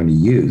herb we want to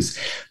use.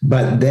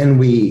 But then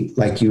we,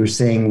 like you were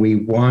saying, we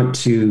want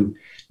to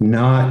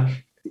not,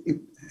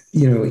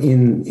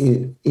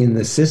 in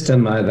the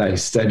system that I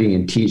study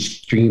and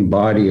teach, dream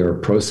body or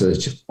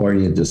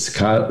process-oriented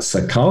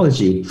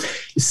psychology,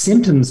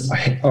 symptoms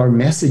are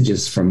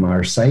messages from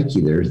our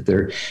psyche.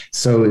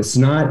 So it's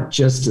not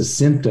just a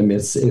symptom.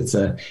 It's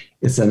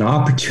an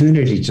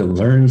opportunity to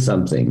learn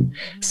something.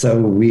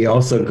 So we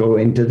also go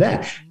into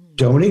that.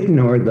 Don't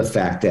ignore the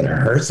fact that it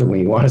hurts, and when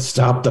you want to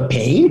stop the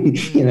pain,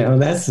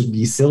 that's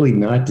be silly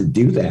not to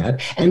do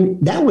that. And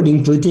that would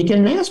include taking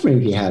an aspirin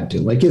if you had to.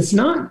 Like, it's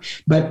not,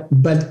 but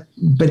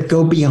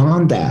go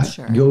beyond that.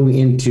 Sure. Go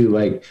into,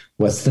 like,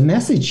 what's the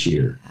message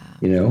here?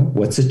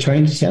 What's it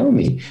trying to tell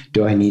me?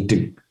 Do I need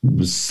to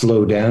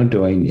slow down?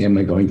 Am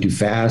I going too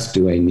fast?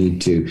 Do I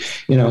need to,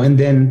 and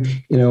then,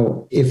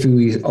 if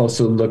we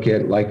also look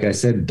at, like I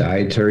said,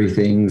 dietary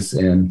things,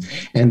 and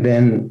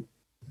then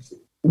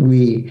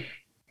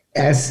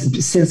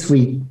since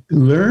we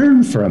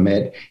learn from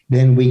it,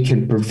 then we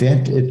can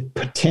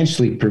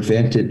potentially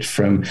prevent it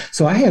from.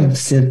 So I have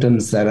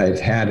symptoms that I've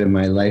had in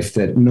my life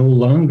that no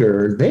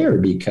longer are there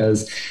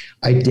because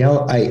I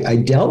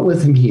dealt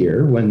with them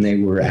here when they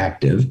were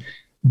active,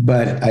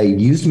 but I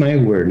used my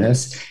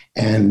awareness,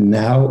 and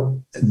now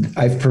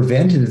I've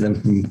prevented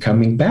them from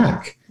coming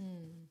back.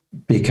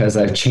 Because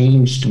I've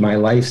changed my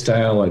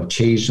lifestyle, I've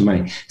changed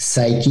my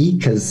psyche,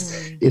 because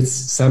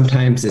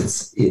sometimes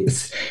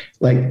it's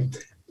like,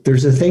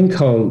 there's a thing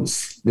called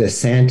the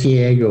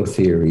Santiago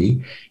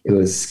theory.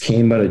 It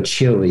came out of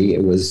Chile.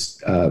 It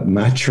was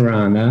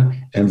Maturana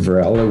and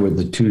Varela were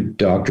the two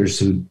doctors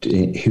who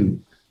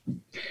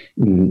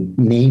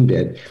named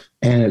it.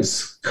 And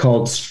it's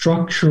called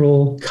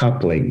structural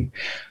coupling.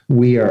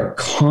 we are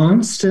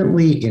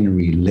constantly in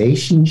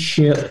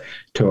relationship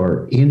to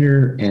our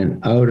inner and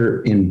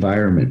outer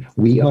environment.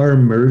 We are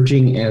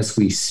emerging as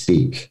we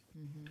speak.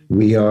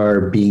 We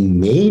are being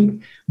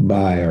made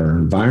by our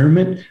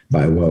environment,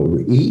 by what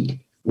we eat,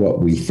 what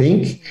we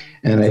think.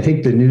 And I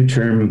think the new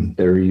term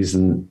they're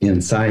using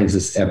in science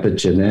is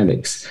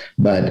epigenetics.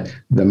 But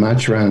the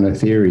Maturana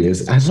theory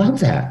is, I love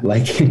that.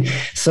 Like,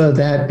 so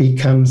that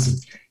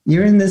becomes,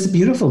 you're in this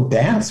beautiful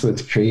dance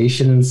with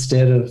creation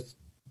instead of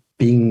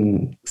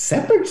being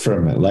separate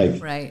from it.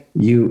 Like, right.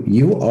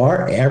 you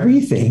are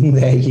everything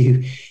that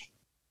you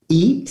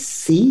eat,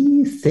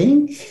 see,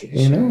 think,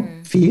 you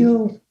know,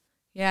 feel.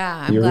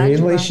 Yeah, I'm glad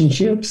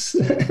relationships.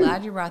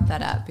 Glad you brought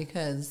that up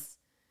because,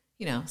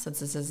 you know, since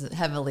this is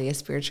heavily a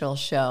spiritual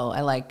show, I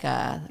like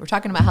we're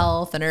talking about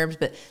health and herbs,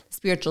 but the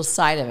spiritual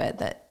side of it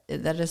that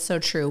is so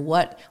true.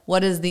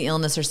 What is the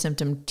illness or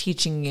symptom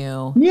teaching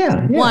you?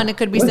 Yeah. One, it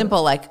could be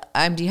simple, like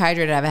I'm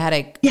dehydrated, I have a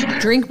headache.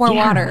 Drink more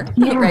water,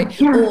 right?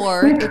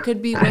 Or it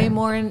could be way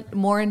more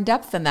in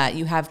depth than that.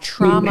 You have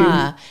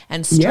trauma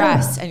and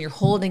stress, and you're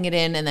holding it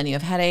in, and then you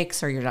have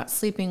headaches, or you're not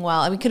sleeping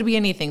well. I mean, it could be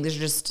anything. These are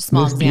just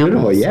small examples.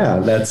 Beautiful, yeah,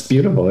 that's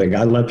beautiful. Like,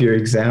 I love your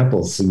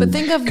examples. But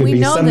think of, we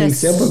know this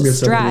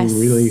stress.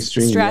 Really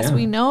extreme, stress.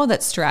 We know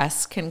that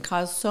stress can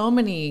cause so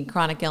many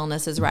chronic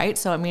illnesses, right?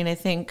 So, I mean, I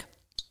think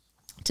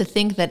to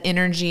think that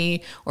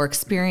energy or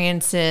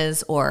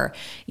experiences or,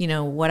 you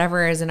know,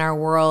 whatever is in our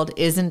world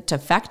isn't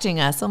affecting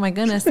us. Oh my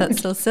goodness,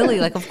 that's so silly.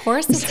 Like, of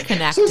course it's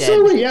connected. So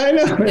silly, yeah, I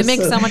know. It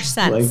makes so much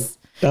sense.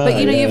 But,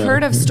 you know, you've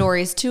heard of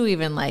stories too,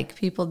 even like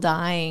people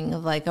dying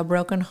of like a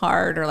broken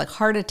heart or like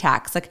heart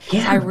attacks. Like,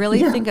 I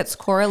really think it's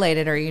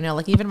correlated. Or, you know,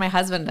 like even my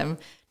husband, I'm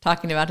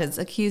talking about his,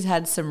 like he's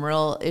had some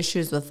real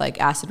issues with like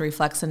acid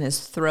reflux in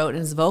his throat and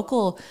his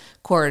vocal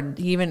cord.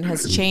 He even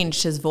has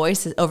changed his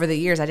voice over the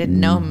years. I didn't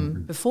know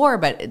him before,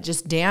 but it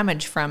just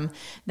damage from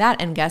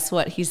that. And guess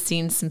what? He's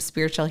seen some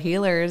spiritual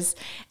healers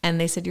and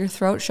they said, your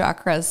throat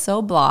chakra is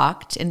so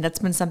blocked. And that's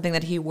been something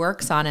that he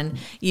works on. And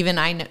even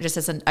I know, just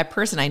as a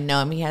person, I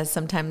know him, he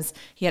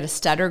had a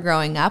stutter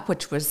growing up,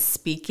 which was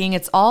speaking.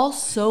 It's all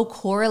so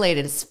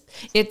correlated.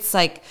 It's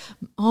like,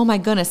 oh my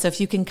goodness. So if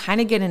you can kind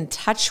of get in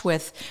touch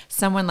with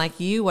someone like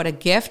you, what a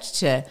gift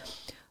to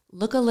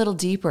look a little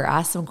deeper,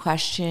 ask some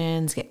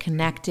questions, get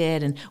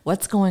connected, and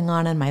what's going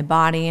on in my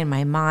body and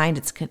my mind.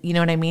 It's, you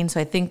know what I mean?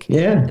 So I think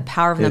the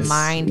power of the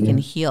mind can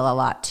heal a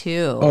lot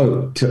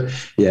too.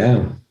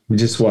 We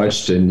just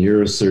watched a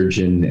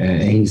neurosurgeon,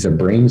 and he's a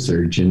brain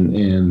surgeon,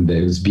 and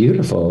it was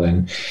beautiful.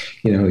 And,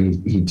 you know,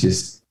 he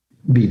just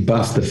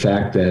rebuffed the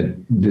fact that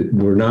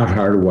we're not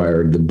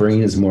hardwired. The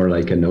brain is more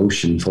like an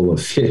ocean full of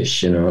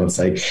fish, you know, it's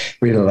like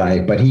real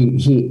life. But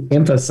he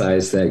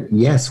emphasized that,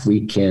 yes,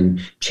 we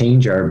can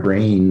change our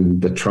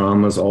brain, the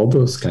traumas, all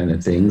those kind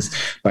of things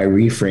by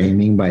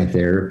reframing, by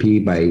therapy,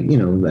 by, you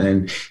know,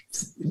 and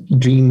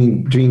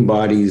dream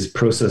bodies,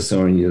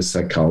 process-oriented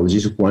psychology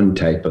is one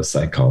type of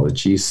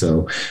psychology.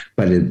 So,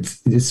 but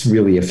it's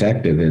really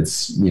effective.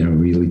 It's, you know,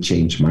 really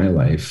changed my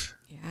life.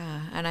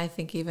 Yeah. And I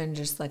think even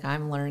just like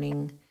I'm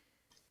learning,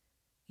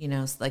 you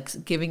know,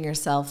 like giving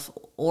yourself,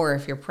 or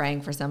if you're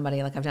praying for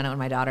somebody, like I've done it when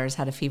my daughter's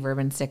had a fever,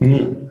 been sick,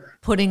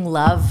 putting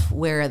love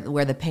where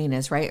the pain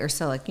is, right? Or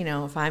so like, you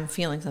know, if I'm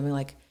feeling something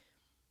like,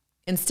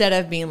 instead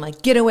of being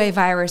like, get away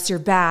virus, you're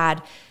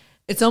bad.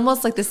 It's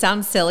almost like, this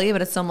sounds silly,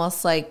 but it's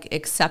almost like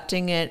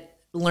accepting it,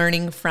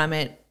 learning from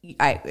it,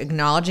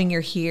 acknowledging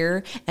you're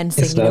here and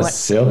saying, you know what,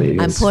 silly.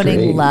 I'm putting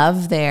great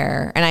love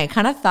there. And I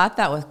kind of thought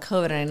that with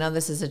COVID, and I know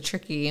this is a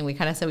tricky, and we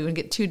kind of said we wouldn't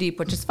get too deep,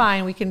 which is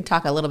fine. We can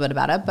talk a little bit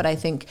about it, but I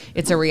think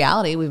it's a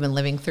reality. We've been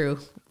living through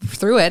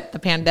it, the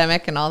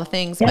pandemic and all the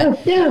things. But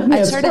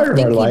I started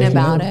thinking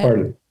about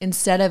it.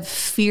 Instead of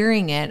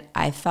fearing it,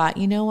 I thought,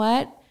 you know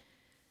what?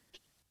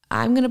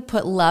 I'm going to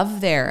put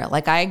love there.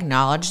 Like, I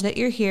acknowledge that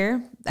you're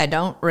here. I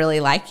don't really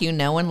like you.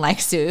 No one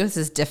likes you. This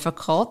is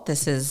difficult.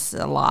 This is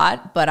a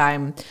lot, but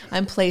I'm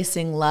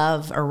placing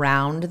love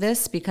around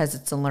this because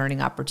it's a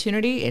learning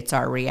opportunity. It's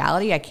our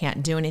reality. I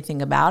can't do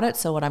anything about it.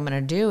 So what I'm going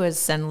to do is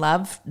send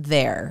love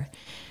there.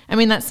 I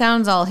mean, that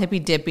sounds all hippy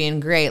dippy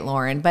and great,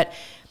 Lauren, but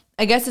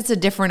I guess it's a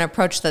different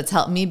approach that's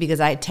helped me because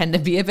I tend to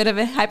be a bit of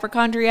a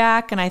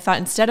hypochondriac. And I thought,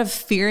 instead of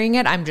fearing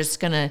it, I'm just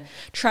going to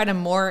try to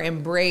more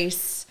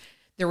embrace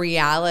the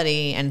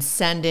reality and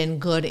send in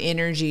good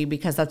energy,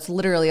 because that's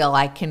literally all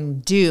I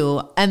can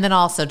do. And then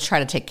also try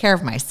to take care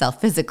of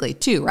myself physically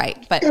too,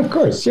 right? But of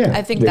course, yeah.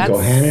 I think they that's go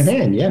hand in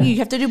hand, yeah. You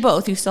have to do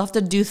both. You still have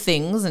to do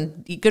things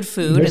and eat good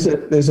food.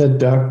 There's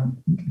a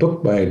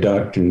book by a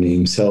doctor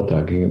named Seltzer, I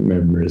can't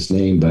remember his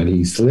name, but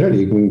he's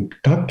literally, we can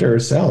talk to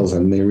ourselves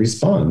and they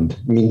respond.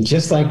 I mean,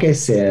 just like I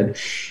said,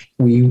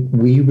 we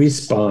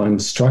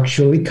respond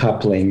structurally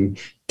coupling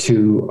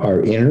to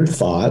our inner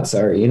thoughts,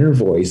 our inner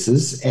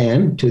voices,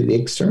 and to the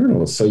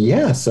external. So,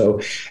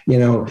 you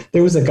know,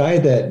 there was a guy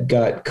that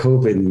got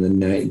COVID in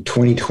the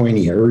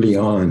 2020 early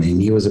on, and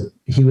he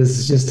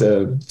was just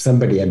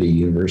somebody at a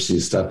university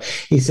stuff.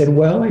 He said,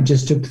 well, I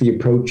just took the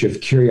approach of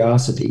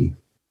curiosity.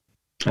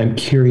 I'm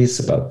curious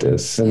about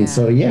this. And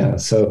Yeah.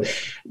 so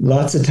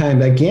lots of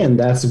time, again,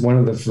 that's one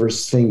of the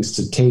first things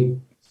to take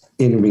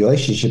in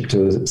relationship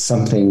to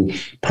something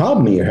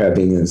problem you're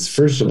having is,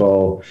 first of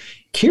all,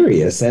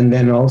 curious, and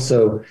then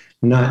also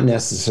not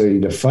necessarily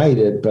to fight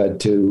it, but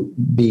to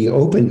be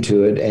open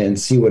to it and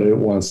see what it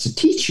wants to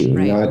teach you,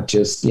 Right. not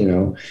just,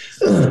 Right.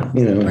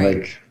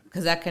 like,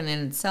 Because that can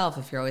in itself,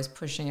 if you're always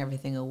pushing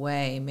everything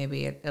away,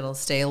 maybe it'll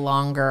stay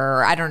longer.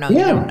 Or I don't know. You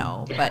don't yeah,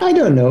 know. But I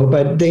don't know,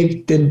 but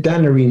they've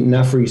done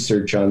enough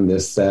research on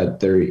this that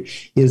there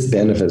is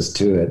benefits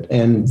to it,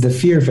 and the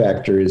fear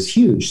factor is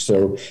huge. yeah.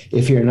 So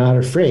if you're not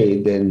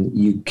afraid, then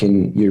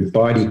your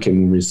body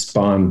can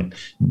respond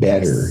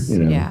better. Yes.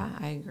 Yeah,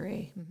 I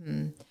agree.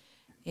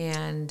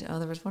 And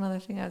there was one other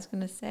thing I was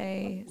going to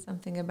say,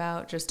 something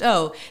about just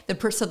so the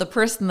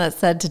person that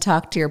said to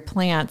talk to your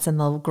plants and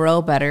they'll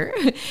grow better,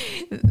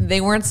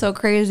 they weren't so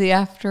crazy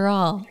after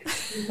all.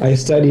 I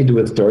studied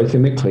with Dorothy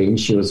McLean.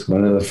 She was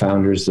one of the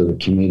founders of the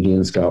community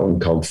in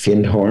Scotland called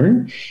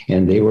Findhorn,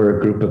 and they were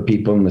a group of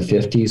people in the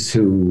 50s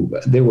who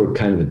they were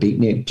kind of a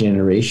beatnik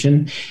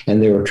generation,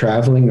 and they were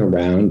traveling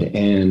around.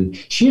 And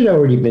she had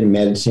already been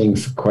meditating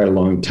for quite a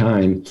long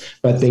time,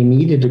 but they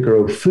needed to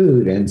grow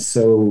food, and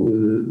so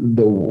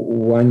the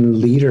one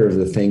leader of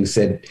the thing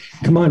said,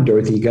 "Come on,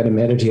 Dorothy, you got to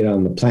meditate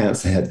on the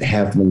plants and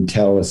have them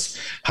tell us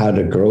how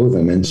to grow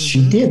them." And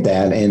she did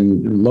that,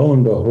 and lo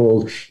and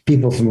behold,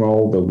 people from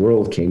all the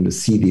world came to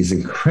see these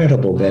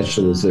incredible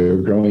vegetables that are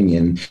Wow. growing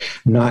in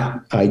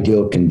not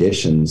ideal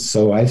conditions.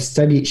 So I've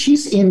studied. She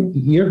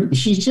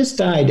just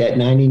died at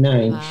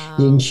 99,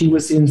 and Wow. she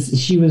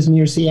was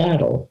near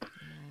Seattle.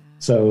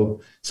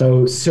 So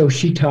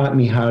she taught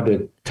me how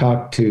to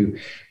talk to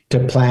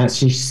plants.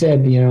 She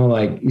said,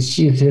 like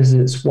she says,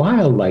 it's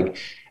wild. Like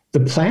the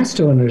plants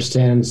don't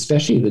understand,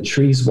 especially the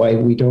trees, why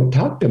we don't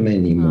talk to them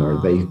anymore.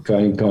 They Oh.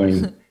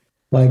 going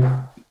like,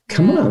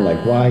 come on,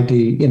 like why Yeah.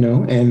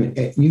 do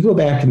And you go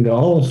back into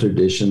all the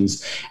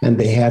traditions, and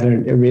they had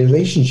a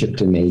relationship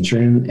to nature,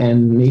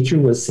 and nature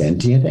was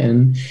sentient,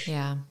 and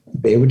Yeah.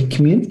 they would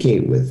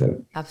communicate with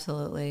it.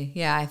 Absolutely.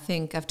 Yeah, I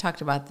think I've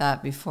talked about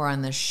that before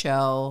on this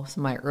show,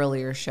 some of my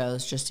earlier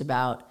shows, just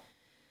about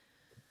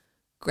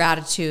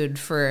gratitude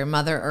for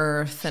Mother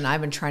Earth, and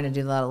I've been trying to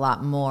do that a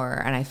lot more.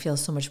 And I feel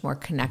so much more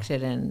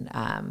connected, and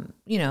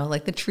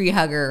like the tree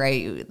hugger,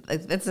 right?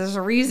 Like, there's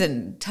a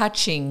reason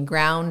touching,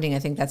 grounding. I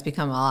think that's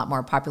become a lot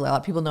more popular. A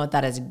lot of people know what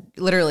that is.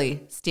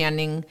 Literally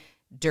standing,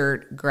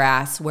 dirt,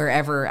 grass,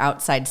 wherever,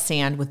 outside,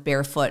 sand with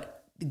barefoot,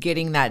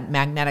 getting that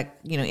magnetic,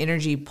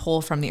 energy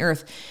pull from the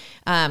earth.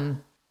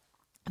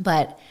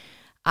 But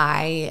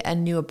a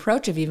new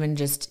approach of even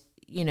just,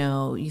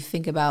 you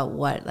think about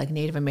what like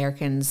Native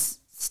Americans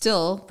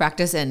still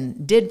practice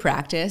and did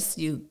practice.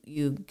 You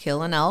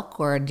kill an elk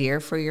or a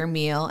deer for your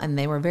meal, and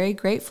they were very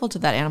grateful to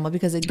that animal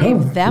because it gave Oh,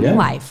 them yeah.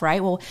 life,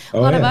 right? Well, a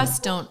Oh, lot of yeah. us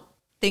don't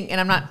think,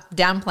 and I'm not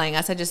downplaying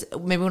us. I just,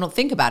 maybe we don't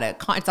think about it.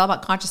 It's all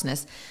about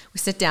consciousness. We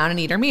sit down and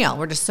eat our meal.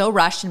 We're just so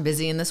rushed and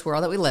busy in this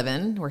world that we live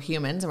in. We're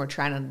humans and we're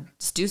trying to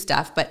just do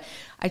stuff. But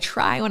I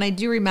try, when I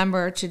do,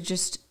 remember to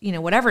just,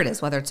 whatever it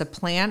is, whether it's a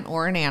plant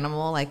or an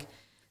animal, like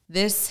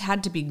this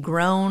had to be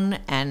grown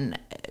and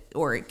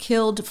or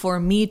killed for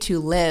me to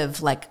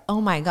live. Like,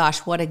 oh my gosh,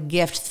 what a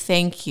gift.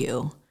 Thank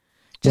you.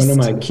 One of Just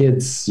my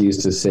kids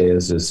used to say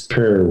as his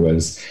prayer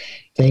was,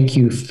 "Thank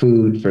you,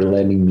 food, for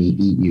letting me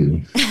eat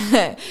you."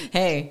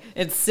 hey,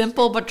 it's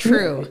simple but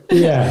true.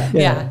 Yeah,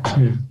 Yeah.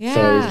 yeah.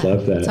 So I always Yeah.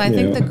 love that. So I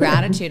think the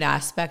gratitude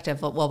aspect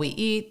of what we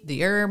eat,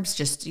 the herbs,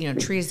 just,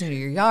 trees in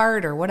your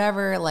yard or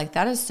whatever, like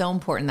that is so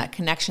important, that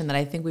connection that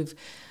I think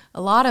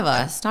a lot of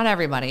us, not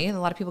everybody, a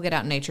lot of people get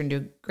out in nature and do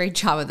a great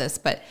job of this,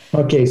 but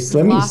Okay, so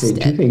we've let me say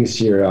lost two it. things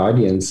to your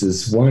audience.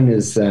 Is one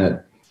is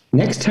that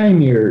next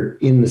time you're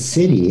in the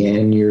city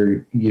and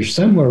you're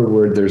somewhere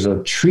where there's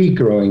a tree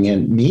growing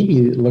and maybe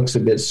it looks a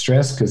bit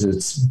stressed because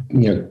it's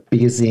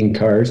busy in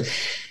cars,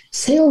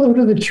 say hello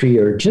to the tree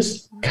or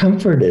just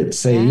comfort it.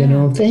 Say,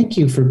 Yeah. thank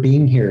you for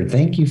being here.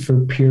 Thank you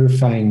for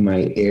purifying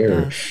my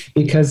air, Yes.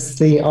 because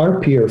they are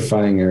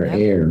purifying our Yep.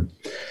 air.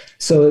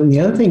 So the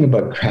other thing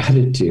about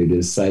gratitude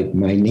is, like,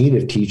 my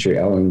native teacher,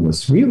 Ellen,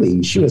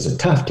 she was a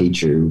tough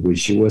teacher.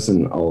 She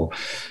wasn't all,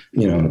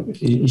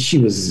 she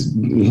was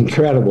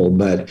incredible,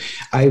 but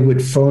I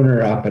would phone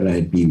her up and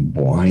I'd be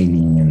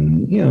whining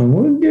and,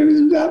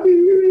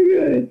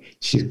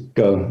 she'd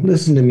go,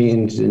 listen to me.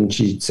 And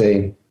she'd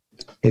say,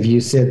 have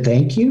you said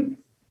thank you?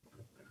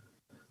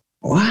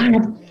 What?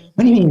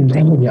 What do you mean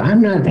thank you?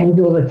 I'm not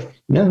thankful.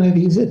 No, have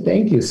you said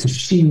thank you? So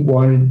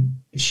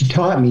she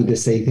taught me to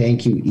say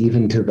thank you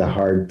even to the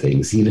hard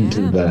things, even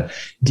to Yeah. the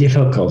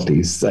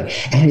difficulties.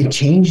 And it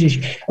changes,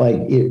 like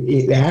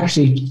it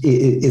actually,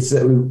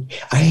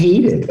 I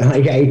hate it.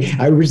 Like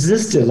I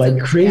resist it like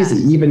crazy,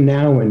 Yeah. even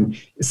now when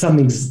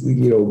something's,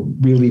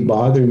 really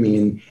bothering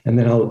me. And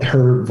then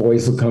her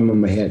voice will come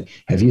in my head.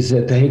 Have you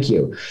said thank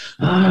you?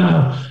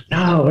 Oh,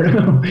 no.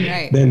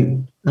 Right.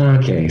 Then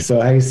Okay,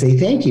 so I say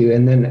thank you,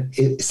 and then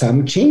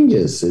some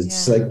changes.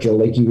 It's Yeah.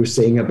 like you were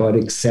saying about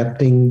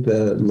accepting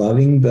the,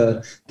 loving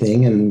the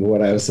thing, and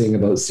what I was saying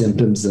about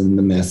symptoms and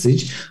the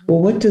message. Well,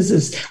 what does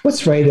this?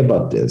 What's right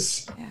about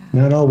this? Yeah.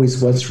 Not always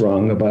what's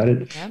wrong about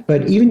it, Yep.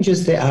 but even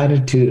just the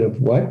attitude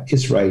of what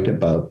is right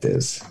about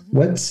this. Mhm.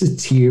 What's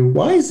it here?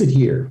 Why is it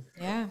here?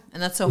 Yeah,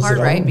 and that's so Is it hard,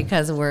 right? all?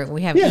 Because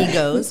we have Yeah,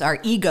 egos. Our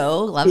ego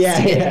loves yeah,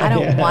 to get. I yeah,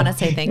 don't want to yeah.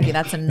 say thank you.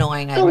 That's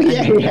annoying. Oh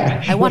yeah,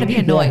 yeah, I want to be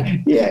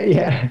annoyed. yeah,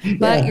 yeah, yeah,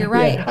 But you're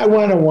yeah, right. yeah. I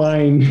want a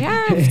wine.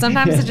 Yeah,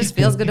 sometimes it just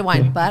feels good to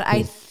whine. But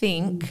I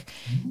think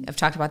I've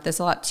talked about this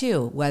a lot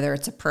too. Whether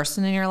it's a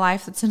person in your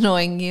life that's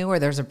annoying you, or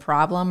there's a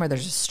problem, or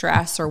there's a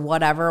stress, or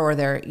whatever, or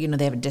they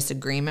have a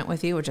disagreement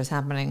with you, which is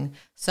happening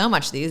so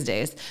much these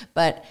days.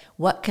 But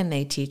what can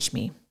they teach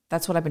me?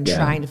 That's what I've been Yeah.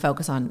 trying to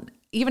focus on.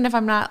 Even if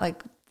I'm not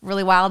like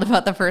really wild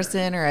about the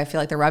person, or I feel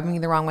like they're rubbing me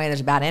the wrong way,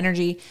 there's bad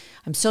energy.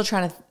 I'm still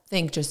trying to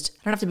think. Just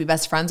I don't have to be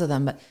best friends with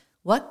them, but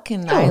what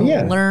can I Oh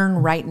yeah, learn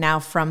right now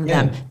from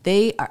yeah, them?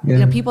 They are,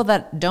 yeah. people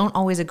that don't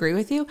always agree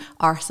with you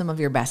are some of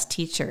your best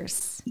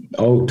teachers.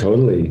 Oh,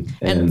 totally.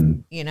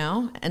 And,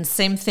 And and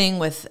same thing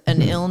with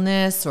an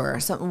illness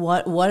or something.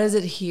 What is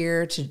it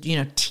here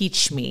to,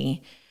 teach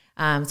me?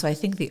 So I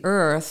think the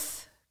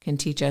earth can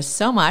teach us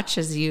so much,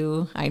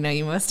 I know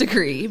you must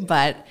agree,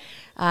 but,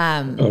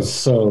 oh,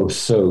 so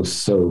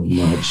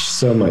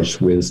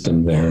much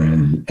wisdom there,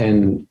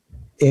 and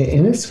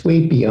it's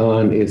way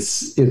beyond.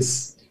 It's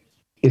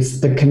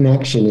the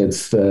connection.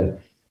 It's the,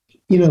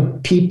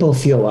 people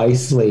feel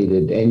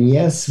isolated. And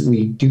yes,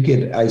 we do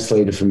get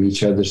isolated from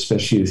each other,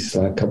 especially this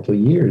couple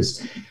of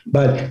years.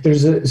 But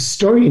there's a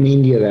story in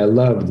India that I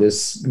love.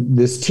 This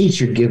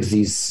teacher gives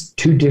these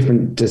two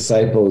different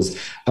disciples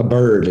a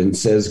bird and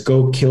says,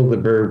 go kill the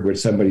bird where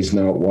somebody's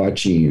not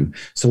watching you.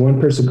 So one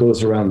person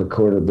goes around the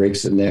corner,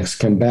 breaks it next,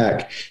 come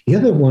back. The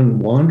other one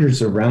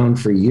wanders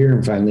around for a year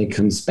and finally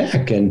comes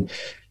back and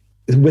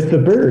with the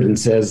bird and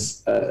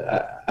says,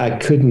 I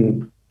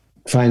couldn't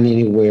find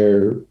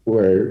anywhere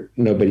where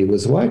nobody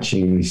was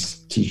watching. These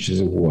teachers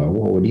said, well,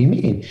 what do you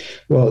mean?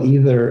 Well,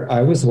 either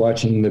I was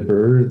watching the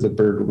bird, or the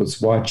bird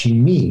was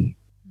watching me.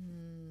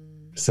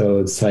 So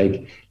it's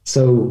like,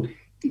 so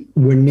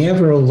we're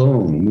never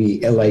alone. We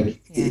like,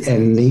 yeah,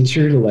 and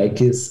nature,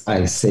 like is,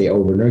 I say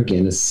over and over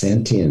again, is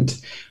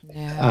sentient.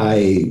 yeah.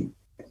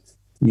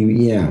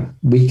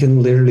 We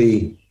can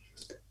literally,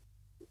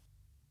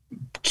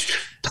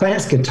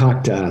 plants can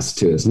talk to us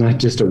too. It's not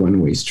just a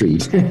one-way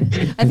street.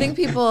 I think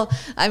people,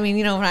 when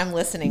I'm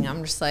listening,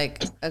 I'm just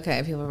like,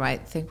 okay, people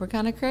might think we're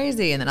kind of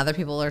crazy. And then other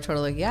people are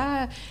totally,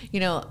 yeah.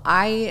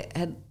 I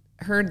had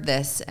heard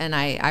this and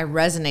I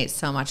resonate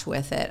so much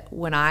with it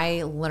when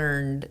I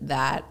learned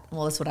that,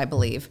 well, that's what I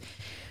believe.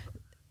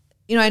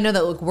 I know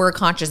that we're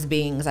conscious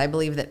beings. I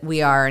believe that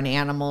we are in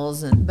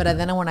animals. But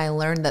then when I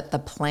learned that the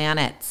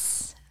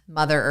planets,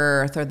 Mother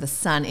Earth or the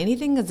sun,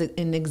 anything that's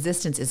in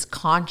existence is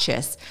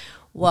conscious,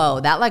 whoa,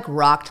 that like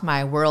rocked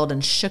my world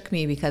and shook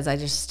me because I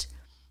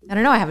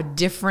don't know, I have a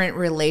different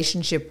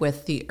relationship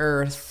with the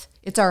earth.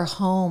 It's our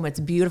home. It's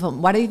beautiful.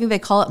 Why do you think they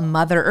call it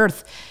Mother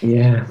Earth?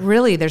 Yeah.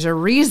 Really, there's a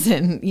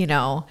reason,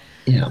 Yeah.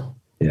 Yeah.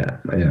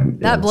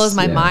 That blows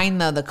my mind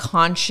though, the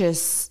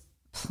conscious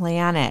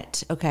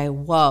planet. Okay,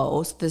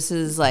 whoa. So this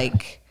is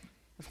like,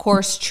 of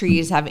course,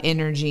 trees have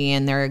energy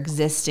and they're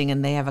existing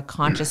and they have a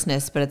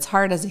consciousness, but it's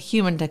hard as a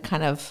human to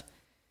kind of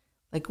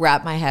like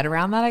wrap my head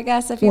around that, I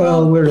guess, if you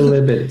will. We're a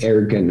little bit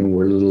arrogant and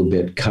we're a little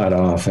bit cut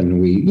off,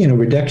 and we,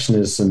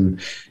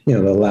 reductionism, the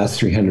last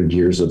 300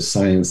 years of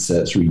science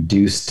has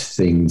reduced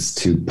things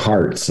to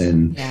parts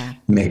and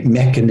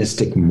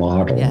mechanistic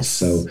models. Yes.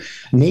 So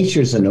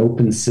nature's an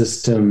open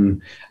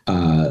system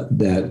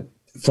that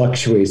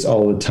fluctuates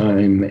all the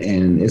time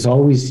and is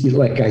always,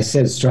 like I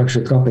said,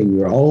 structural coupling.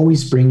 We're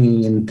always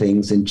bringing in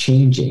things and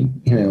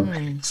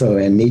changing, So,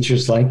 and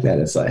nature's like that.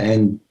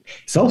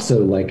 It's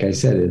also, like I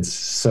said, it's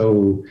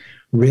so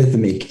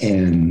rhythmic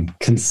and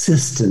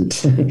consistent,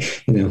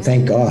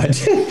 thank God.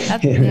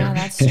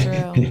 That's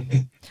true.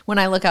 When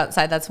I look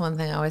outside, that's one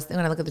thing I always think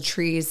when I look at the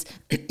trees,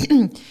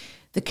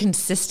 the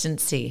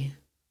consistency.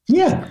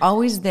 Yeah.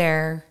 Always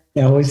there.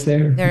 Always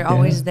there. They're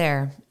always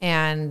there.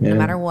 And no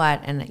matter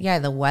what. And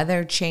the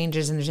weather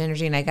changes and there's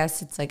energy. And I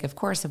guess it's like, of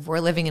course, if we're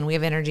living and we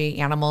have energy,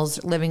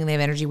 animals living and they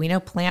have energy, we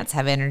know plants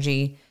have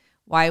energy.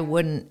 Why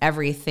wouldn't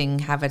everything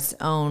have its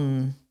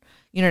own,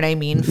 you know what I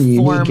mean?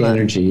 Unique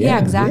energy. Yeah,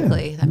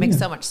 exactly. Yeah. That makes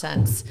so much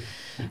sense.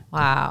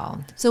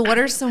 Wow. So what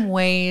are some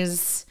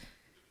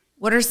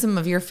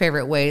of your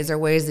favorite ways or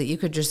ways that you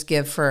could just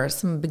give for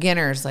some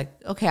beginners? Like,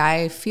 okay,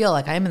 I feel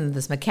like I'm in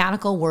this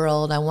mechanical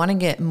world. I want to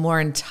get more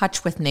in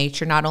touch with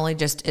nature, not only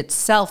just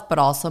itself, but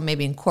also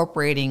maybe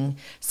incorporating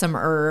some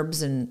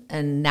herbs and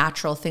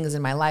natural things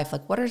in my life.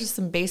 Like, what are just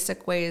some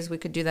basic ways we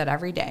could do that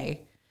every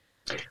day?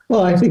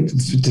 Well, I think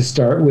to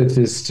start with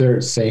is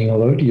start saying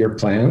hello to your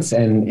plants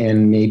and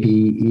maybe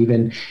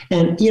even,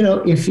 and,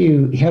 if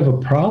you have a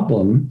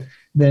problem,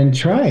 then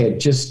try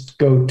it. Just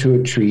go to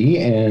a tree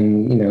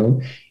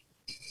and,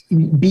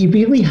 be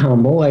really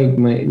humble. Like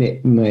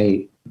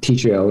my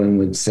teacher Ellen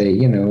would say,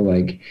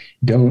 like,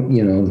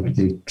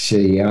 don't,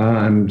 say, yeah,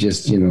 I'm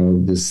just,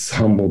 this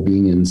humble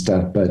being and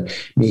stuff, but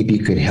maybe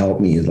you could help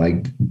me.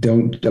 Like,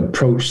 don't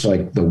approach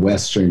like the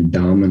Western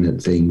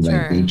dominant thing, like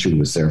Sure. nature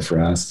was there for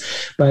us,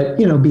 but,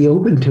 be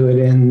open to it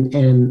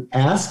and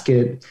ask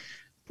it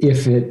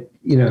if it,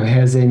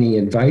 has any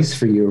advice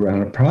for you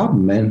around a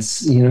problem. And,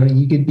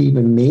 you could be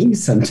even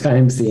amazed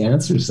sometimes the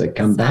answers that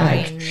come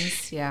back.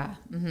 Signs, yeah.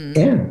 Mm-hmm.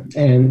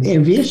 Yeah. And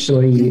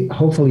eventually,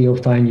 hopefully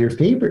you'll find your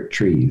favorite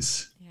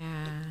trees.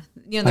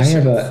 Yeah. There's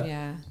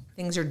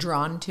things you're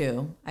drawn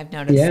to, I've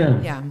noticed.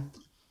 Yeah.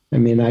 I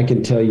mean, I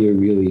can tell you a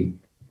really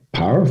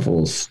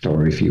powerful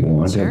story if you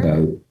want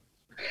about.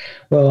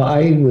 Well,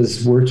 I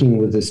was working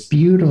with this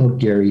beautiful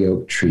Gary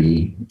oak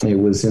tree. It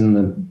was in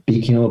the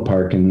Beacon Hill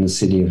Park in the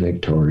city of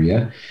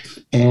Victoria.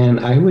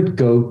 And I would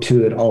go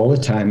to it all the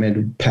time.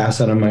 I'd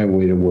pass it on my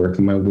way to work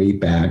and my way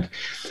back.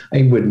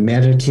 I would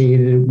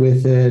meditate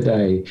with it.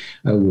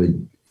 I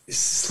would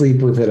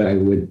sleep with it. I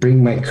would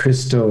bring my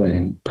crystal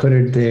and put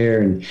it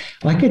there. And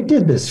like I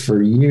did this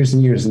for years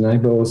and years. And I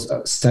was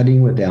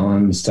studying with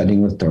Ellen,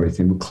 studying with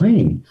Dorothy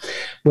McLean.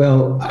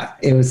 Well,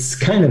 it was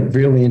kind of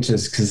really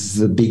interesting because it's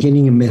the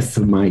beginning of myth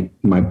of my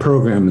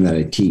program that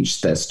I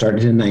teach that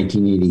started in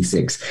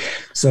 1986.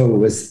 So it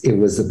was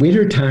the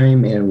winter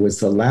time, and it was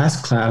the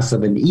last class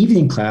of an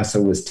evening class I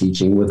was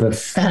teaching with a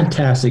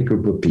fantastic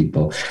group of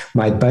people.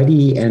 My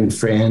buddy and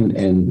friend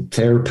and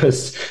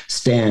therapist,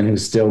 Stan,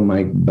 who's still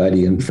my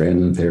buddy and friend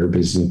and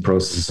therapist and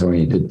process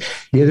oriented,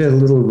 did a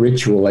little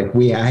ritual. Like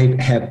I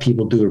have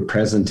people do a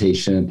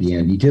presentation at the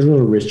end. He did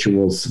little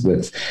rituals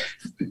with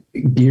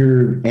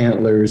deer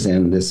antlers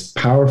and this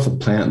powerful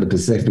plant in the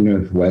Pacific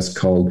Northwest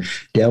called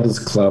Devil's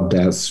Club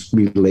that's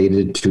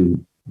related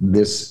to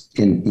this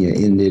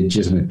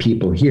indigenous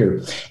people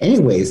here.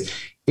 Anyways,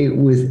 it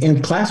was,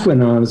 and class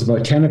went on, it was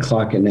about 10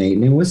 o'clock at night,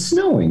 and it was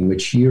snowing,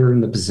 which here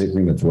in the Pacific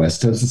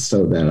Northwest doesn't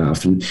snow that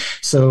often.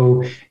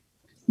 So,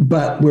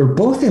 but we're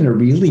both in a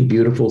really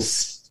beautiful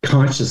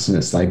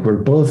consciousness. Like we're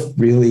both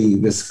really,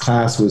 this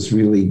class was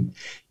really,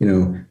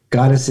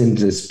 got us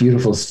into this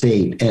beautiful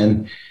state.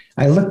 And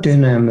I looked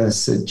in and I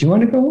said, do you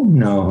want to go?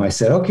 No. I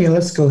said, okay,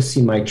 let's go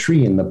see my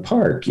tree in the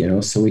park,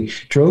 So we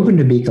drove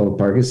into Beacon Hill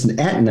Park. It's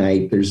at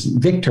night. There's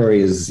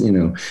Victoria's,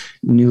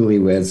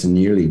 newlyweds and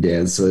nearly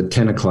dead. So at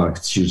 10 o'clock,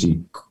 it's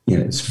usually,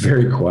 it's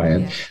very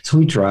quiet. Yeah. So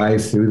we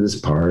drive through this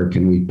park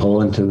and we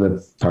pull into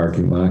the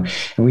parking lot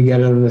and we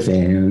get out of the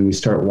van and we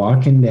start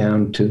walking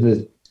down to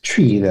the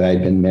tree that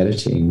I'd been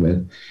meditating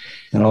with.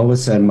 And all of a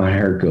sudden my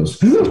heart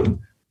goes,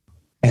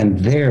 and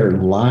there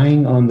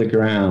lying on the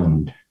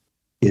ground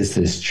is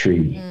this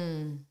tree.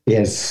 It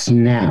has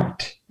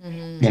snapped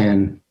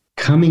and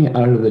coming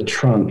out of the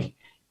trunk.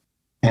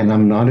 And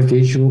I'm not a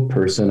visual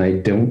person. I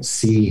don't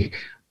see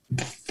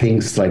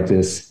things like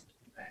this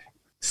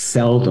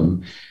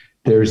seldom.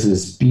 There's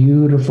this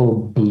beautiful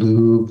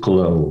blue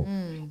glow.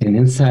 And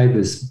inside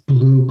this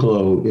blue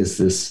glow is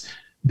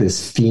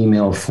this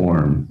female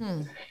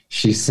form.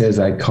 She says,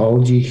 I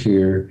called you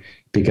here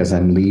because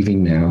I'm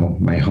leaving now.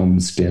 My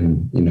home's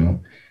been,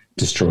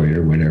 destroyed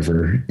or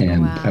whatever,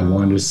 and I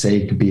wanted to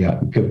say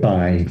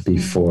goodbye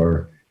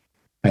before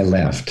I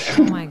left.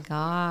 Oh my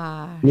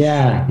gosh.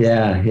 Yeah.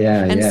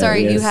 And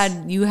sorry, yes.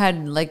 you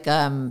had like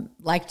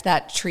liked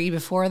that tree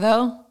before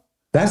though?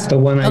 That's the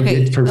one I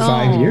did for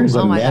 5 years.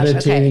 I'm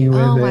meditating with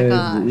it. Oh my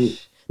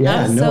gosh.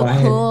 Yeah, that's so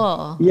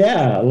cool.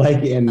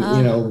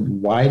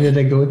 Why did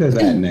I go there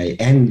that night?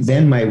 And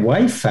then my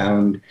wife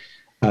found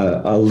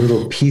a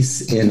little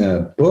piece in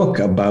a book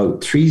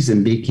about trees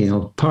in Beacon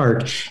Hill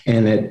Park,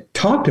 and it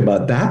talked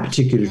about that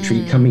particular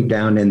tree coming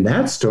down in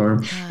that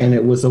storm, and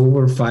it was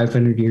over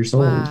 500 years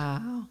old.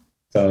 Wow.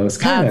 So it's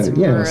kind of,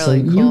 really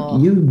so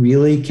cool. you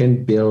really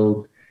can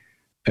build,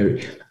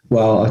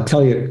 well, I'll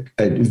tell you,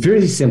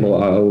 very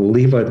simple, I'll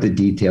leave out the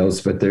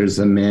details, but there's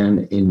a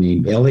man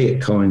named Elliot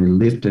Cohen who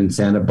lived in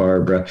Santa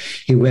Barbara.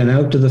 He went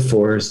out to the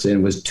forest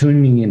and was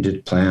tuning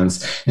into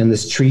plants, and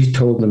this tree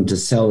told him to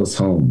sell his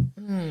home.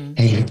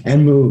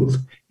 And move.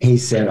 He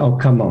said, oh,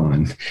 come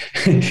on.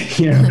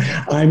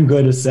 I'm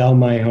going to sell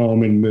my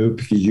home and move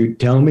because you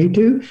tell me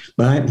to.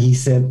 But he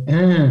said,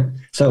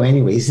 So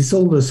anyways, he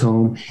sold his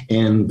home.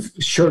 And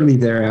shortly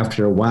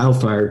thereafter, a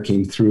wildfire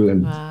came through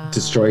and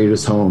destroyed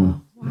his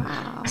home.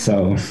 Wow.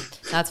 So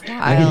that's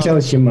wild. I can tell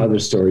you some other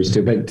stories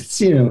too. But,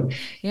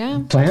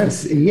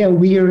 plants,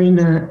 we are in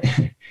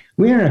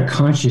a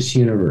conscious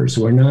universe.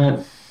 We're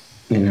not,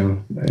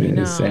 it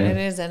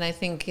is. And I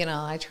think,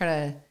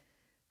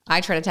 I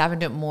try to tap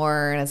into it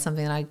more, and it's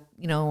something that I,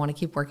 want to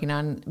keep working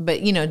on.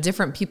 But,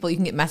 different people, you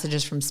can get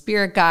messages from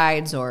spirit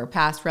guides or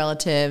past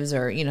relatives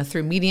or,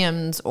 through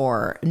mediums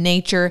or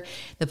nature.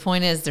 The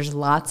point is there's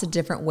lots of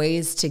different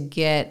ways to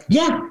get,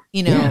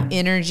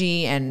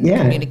 energy and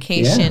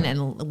communication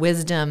and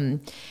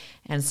wisdom.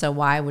 And so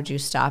why would you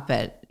stop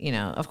at,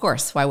 of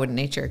course, why wouldn't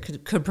nature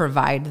could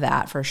provide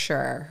that for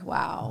sure.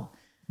 Wow.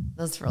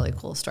 That's a really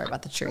cool story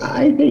about the tree.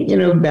 I think,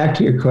 back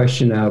to your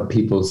question now,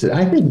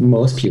 I think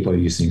most people are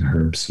using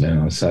herbs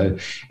now. So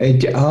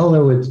all I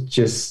would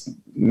just,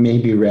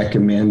 maybe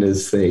recommend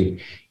is they,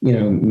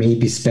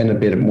 maybe spend a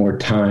bit more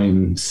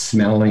time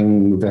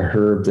smelling the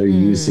herb they're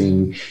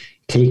using,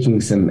 taking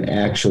some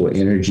actual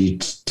energy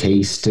to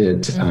taste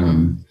it.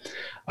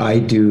 I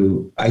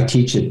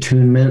teach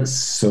attunements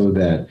so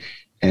that,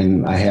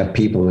 and I have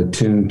people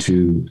attuned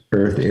to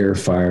earth, air,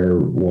 fire,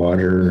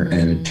 water,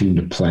 and attuned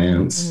to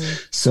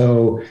plants.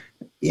 So,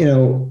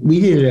 we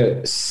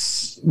did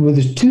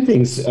there's two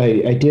things.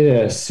 I did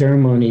a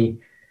ceremony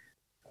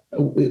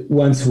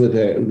once with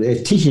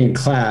a teaching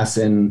class,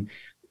 and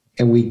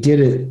we did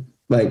it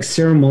like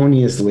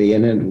ceremoniously,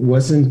 and it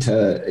wasn't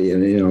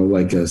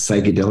like a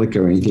psychedelic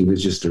or anything. It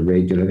was just a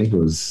regular, I think it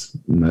was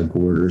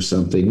mugwort or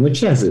something,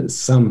 which has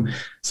some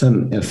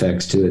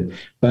effects to it.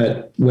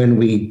 But when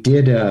we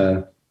did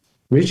a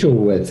ritual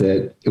with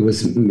it,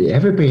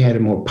 everybody had a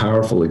more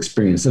powerful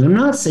experience. And I'm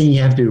not saying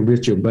you have to do a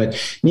ritual, but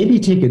maybe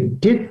take a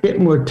bit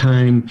more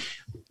time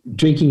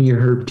drinking your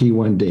herb tea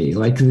one day,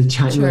 like the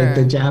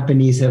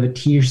Japanese have a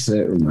tea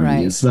ceremony.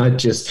 Right. It's not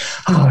just,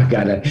 I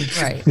gotta,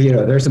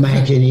 there's my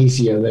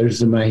echinacea,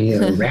 there's my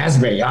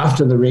raspberry, off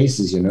to the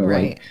races,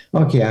 right.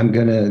 Like, okay, I'm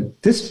gonna,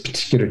 this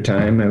particular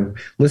time, I've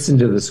listened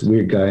to this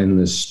weird guy in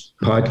this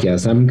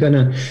podcast, I'm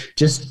gonna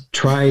just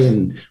try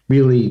and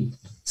really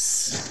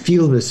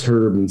feel this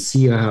herb and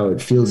see how it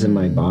feels in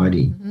my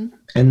body.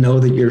 And know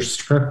that you're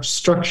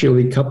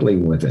structurally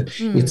coupling with it.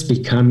 It's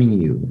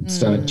becoming you. It's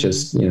not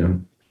just,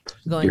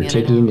 you're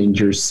taking in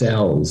your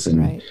cells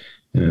and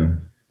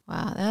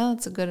Wow,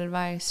 that's a good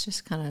advice.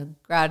 Just kind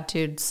of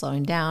gratitude,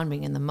 slowing down,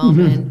 being in the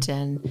moment,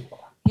 and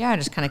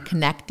just kind of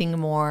connecting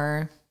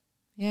more.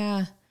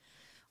 Yeah.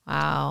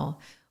 Wow.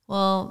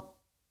 Well,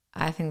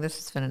 I think this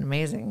has been an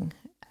amazing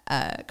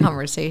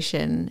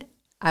conversation.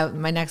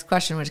 My next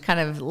question, which kind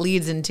of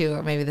leads into,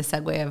 or maybe the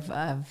segue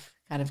of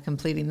kind of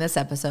completing this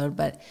episode,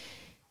 but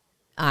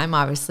I'm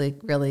obviously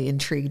really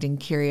intrigued and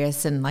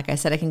curious. And like I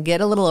said, it can get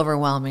a little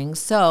overwhelming.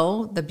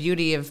 So the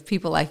beauty of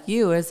people like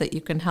you is that you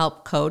can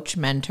help coach,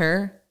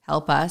 mentor,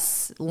 help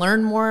us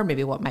learn more,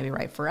 maybe what might be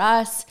right for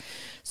us.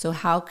 So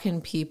how can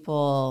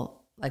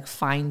people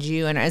find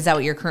you? And is that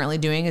what you're currently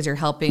doing? Is you're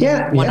helping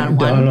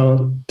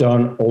one-on-one?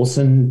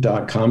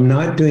 DonOlson.com.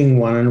 Not doing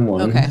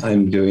one-on-one. Okay.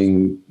 I'm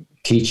doing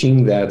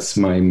teaching. That's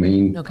my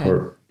main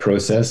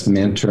process,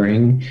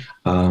 mentoring.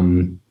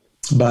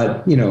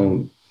 But,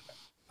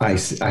 I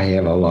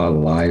have a lot of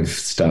live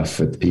stuff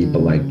with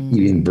people, like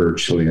even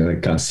virtually,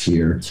 like us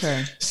here.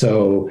 Sure.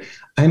 So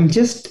I'm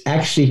just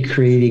actually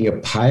creating a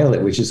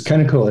pilot, which is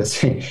kind of cool.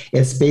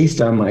 It's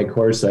based on my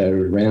course I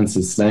ran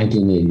since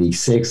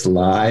 1986,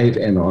 live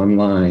and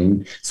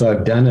online. So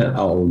I've done it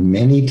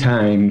many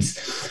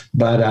times,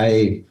 but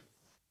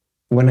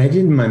when I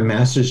did my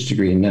master's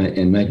degree when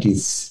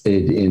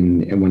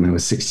I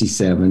was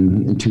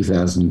 67 in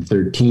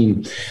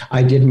 2013,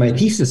 I did my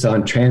thesis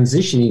on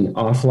transitioning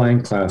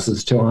offline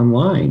classes to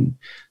online.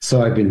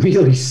 So I've been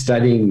really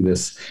studying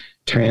this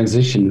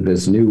transition to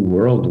this new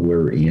world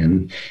we're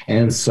in.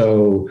 And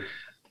so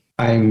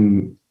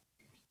I'm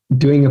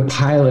doing a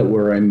pilot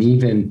where I'm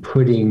even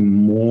putting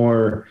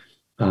more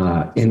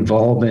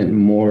involvement,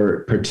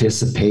 more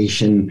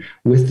participation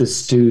with the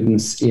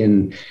students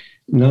in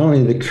not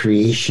only the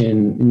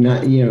creation,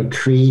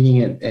 creating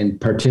it and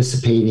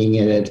participating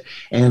in it,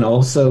 and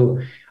also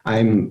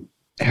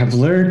have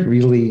learned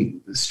really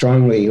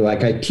strongly,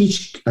 like I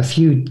teach a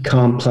few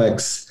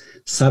complex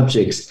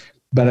subjects,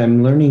 but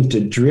I'm learning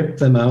to drip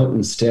them out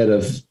instead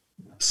of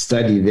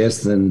study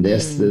this, then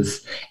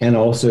this, and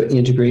also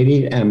integrate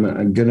it.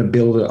 I'm going to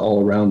build it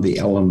all around the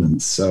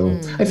elements. So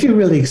I feel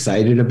really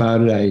excited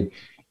about it.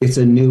 It's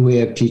a new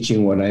way of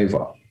teaching what I've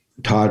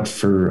taught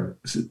for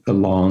a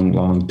long,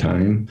 long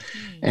time.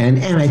 And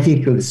I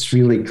think it's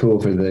really cool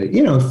for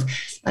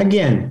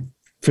again,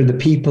 for the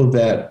people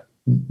that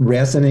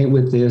resonate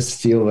with this,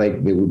 feel like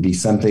it would be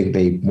something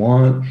they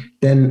want,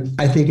 then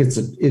I think it's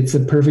a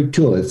perfect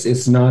tool.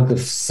 It's not the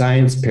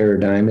science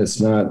paradigm. It's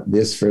not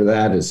this for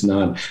that. It's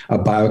not a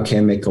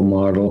biochemical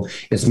model.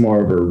 It's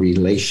more of a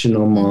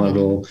relational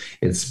model.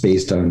 It's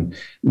based on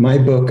my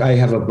book. I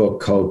have a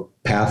book called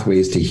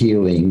Pathways to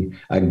Healing,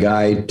 a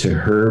guide to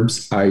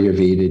herbs,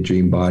 Ayurveda,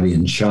 dream body,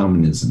 and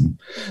shamanism.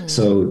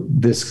 So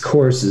this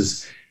course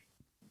is,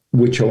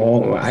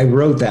 I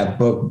wrote that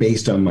book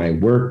based on my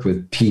work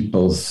with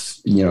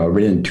people's,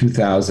 written in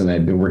 2000.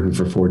 I've been working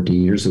for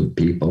 14 years with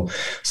people.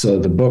 So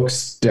the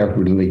book's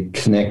definitely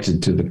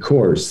connected to the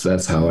course.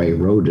 That's how I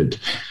wrote it.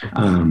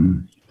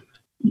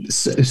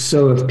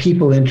 So if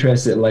people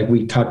interested, like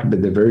we talked about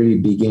at the very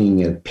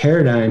beginning, of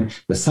paradigm,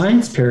 the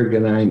science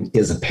paradigm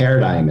is a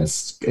paradigm.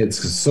 It's a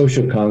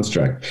social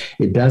construct.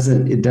 It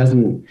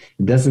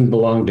doesn't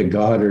belong to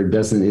God, or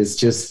it's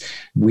just,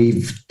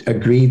 we've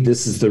agreed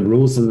this is the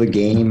rules of the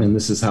game and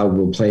this is how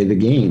we'll play the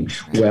game.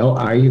 Well,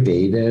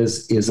 Ayurveda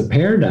is a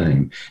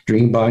paradigm.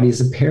 Dream body is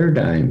a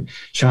paradigm.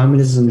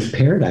 Shamanism is a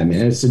paradigm.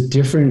 And it's a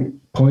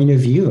different point of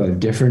view, a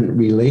different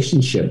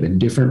relationship and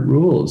different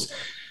rules.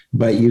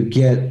 But you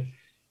get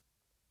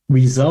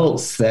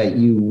results that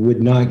you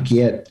would not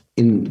get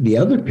in the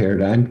other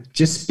paradigm,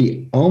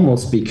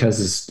 almost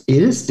because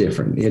it is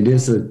different. It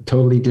is a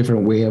totally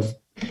different way of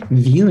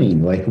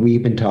viewing, like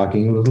we've been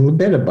talking a little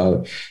bit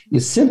about the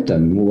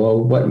symptom. Well,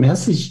 what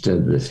message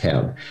does this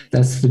have?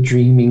 That's the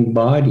dreaming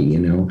body, you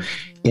know.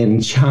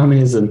 In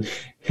shamanism,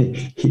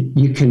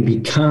 you can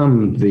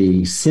become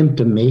the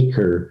symptom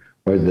maker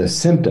or the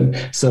symptom.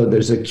 So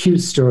there's a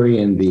cute story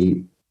in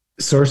the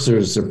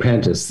Sorcerer's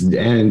Apprentice,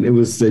 and it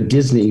was the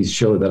Disney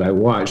show that I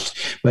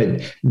watched,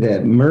 but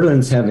that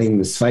Merlin's having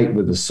this fight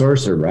with the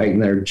sorcerer, right?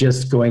 And they're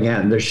just going out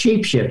and they're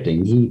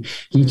shape-shifting.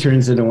 He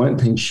turns into one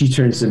thing, she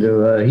turns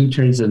into he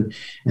turns in,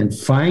 and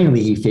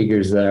finally he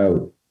figures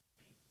out,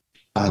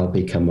 I'll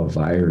become a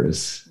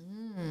virus.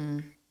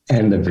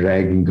 And the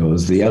dragon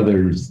goes, the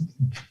other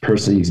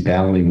person he's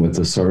battling with,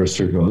 the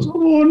sorcerer, goes,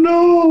 oh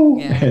no.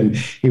 Yeah. And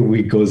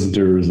he goes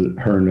into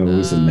her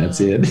nose and that's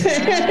it.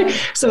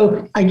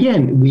 So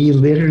again, we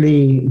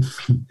literally,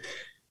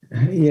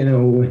 you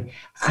know,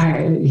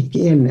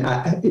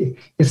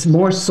 it's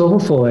more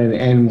soulful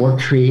and more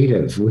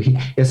creative.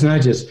 It's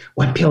not just,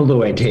 what pill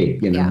do I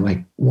take? You know,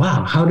 like,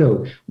 wow,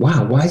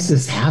 why is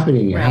this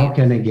happening? Right. How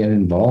can I get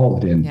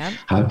involved? And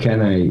how can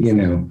I, you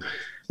know,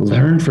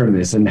 learn from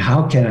this? And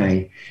how can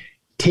I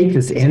take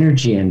this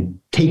energy and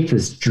take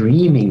this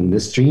dreaming?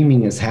 This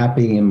dreaming is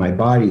happening in my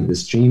body.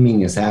 This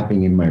dreaming is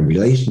happening in my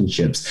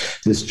relationships.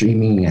 This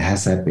dreaming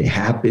has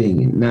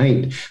happening at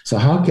night. So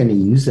how can I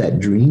use that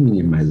dreaming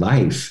in my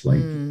life?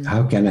 Like,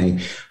 how can I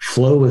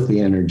flow with the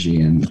energy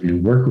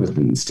and work with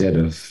it instead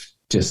of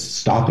just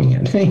stopping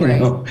it? You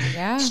know?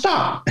 Yeah.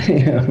 Stop. You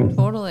know?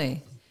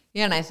 Totally.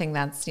 Yeah. And I think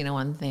that's, you know,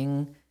 one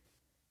thing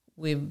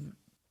we've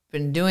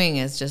been doing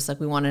is just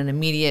like, we want an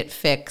immediate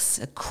fix,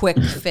 a quick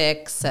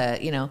fix,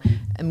 you know,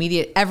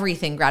 immediate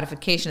everything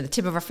gratification at the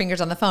tip of our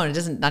fingers on the phone. It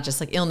doesn't, not just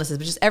like illnesses,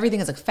 but just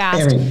everything is like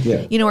fast,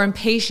 you know, we're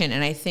impatient.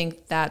 And I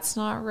think that's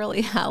not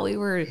really how we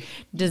were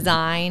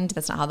designed.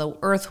 That's not how the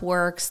earth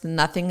works.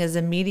 Nothing is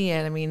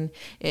immediate. I mean,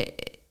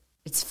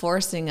 it's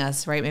forcing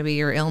us, right? Maybe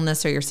your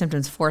illness or your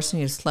symptoms forcing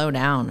you to slow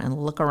down and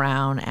look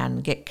around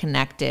and get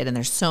connected. And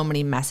there's so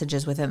many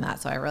messages within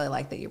that. So I really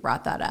like that you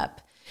brought that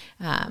up.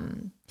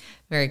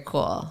 Very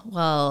cool.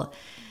 Well,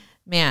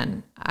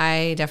 man,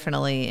 I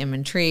definitely am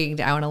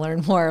intrigued. I want to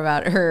learn more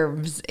about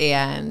herbs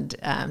and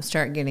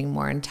start getting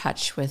more in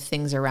touch with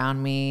things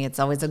around me. It's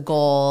always a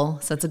goal.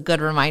 So it's a good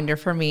reminder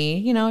for me.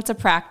 You know, it's a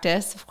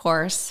practice, of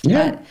course.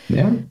 But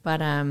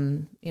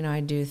you know,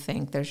 I do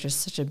think there's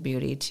just such a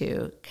beauty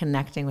to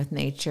connecting with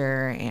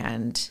nature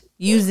and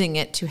using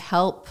it to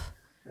help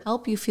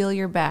you feel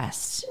your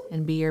best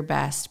and be your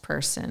best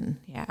person.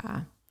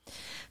 Yeah.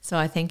 So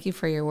I thank you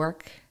for your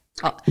work.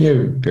 Oh.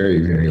 You're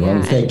very, very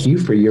well. Thank you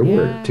for your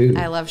work too.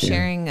 I love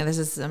sharing. This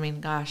is, I mean,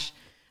 gosh,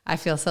 I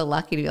feel so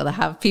lucky to be able to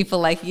have people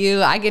like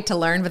you. I get to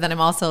learn, but then I'm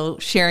also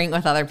sharing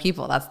with other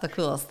people. That's the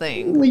coolest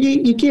thing. Well,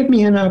 you give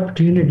me an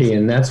opportunity,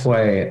 and that's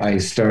why I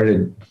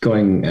started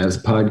going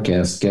as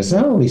podcast guest.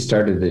 I only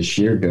started this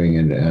year doing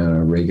it on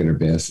a regular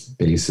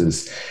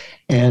basis.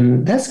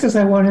 And that's because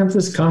I want to have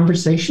this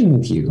conversation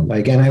with you.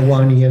 And I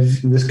want to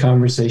have this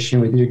conversation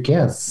with your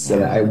guests.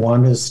 I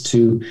want us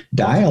to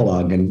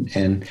dialogue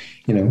and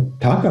you know,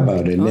 talk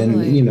about it. Totally. And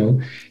then, you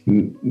know,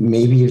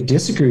 maybe you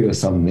disagree with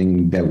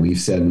something that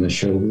we've said in the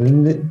show,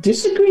 then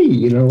disagree,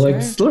 you know,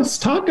 let's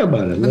talk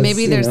about it. But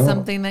maybe there's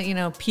something that, you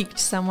know, piqued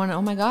someone.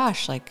 Oh my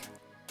gosh, like,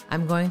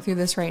 I'm going through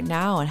this right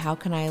now, and how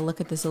can I look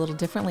at this a little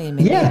differently? And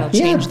maybe it'll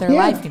change their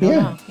life.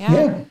 You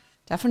know?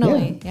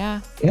 Definitely. Yeah.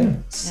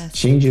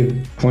 Change your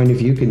point of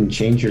view can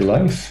change your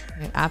life.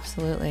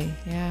 Absolutely.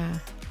 Yeah.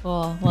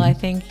 Cool. Well, I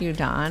thank you,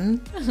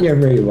 Don. You're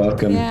very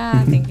welcome.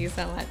 Yeah. Thank you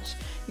so much.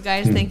 You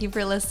guys, thank you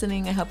for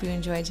listening. I hope you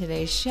enjoyed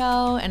today's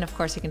show. And of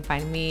course, you can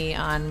find me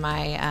on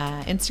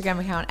my Instagram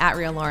account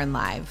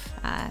 @RealLaurenLive.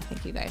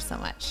 Thank you guys so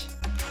much.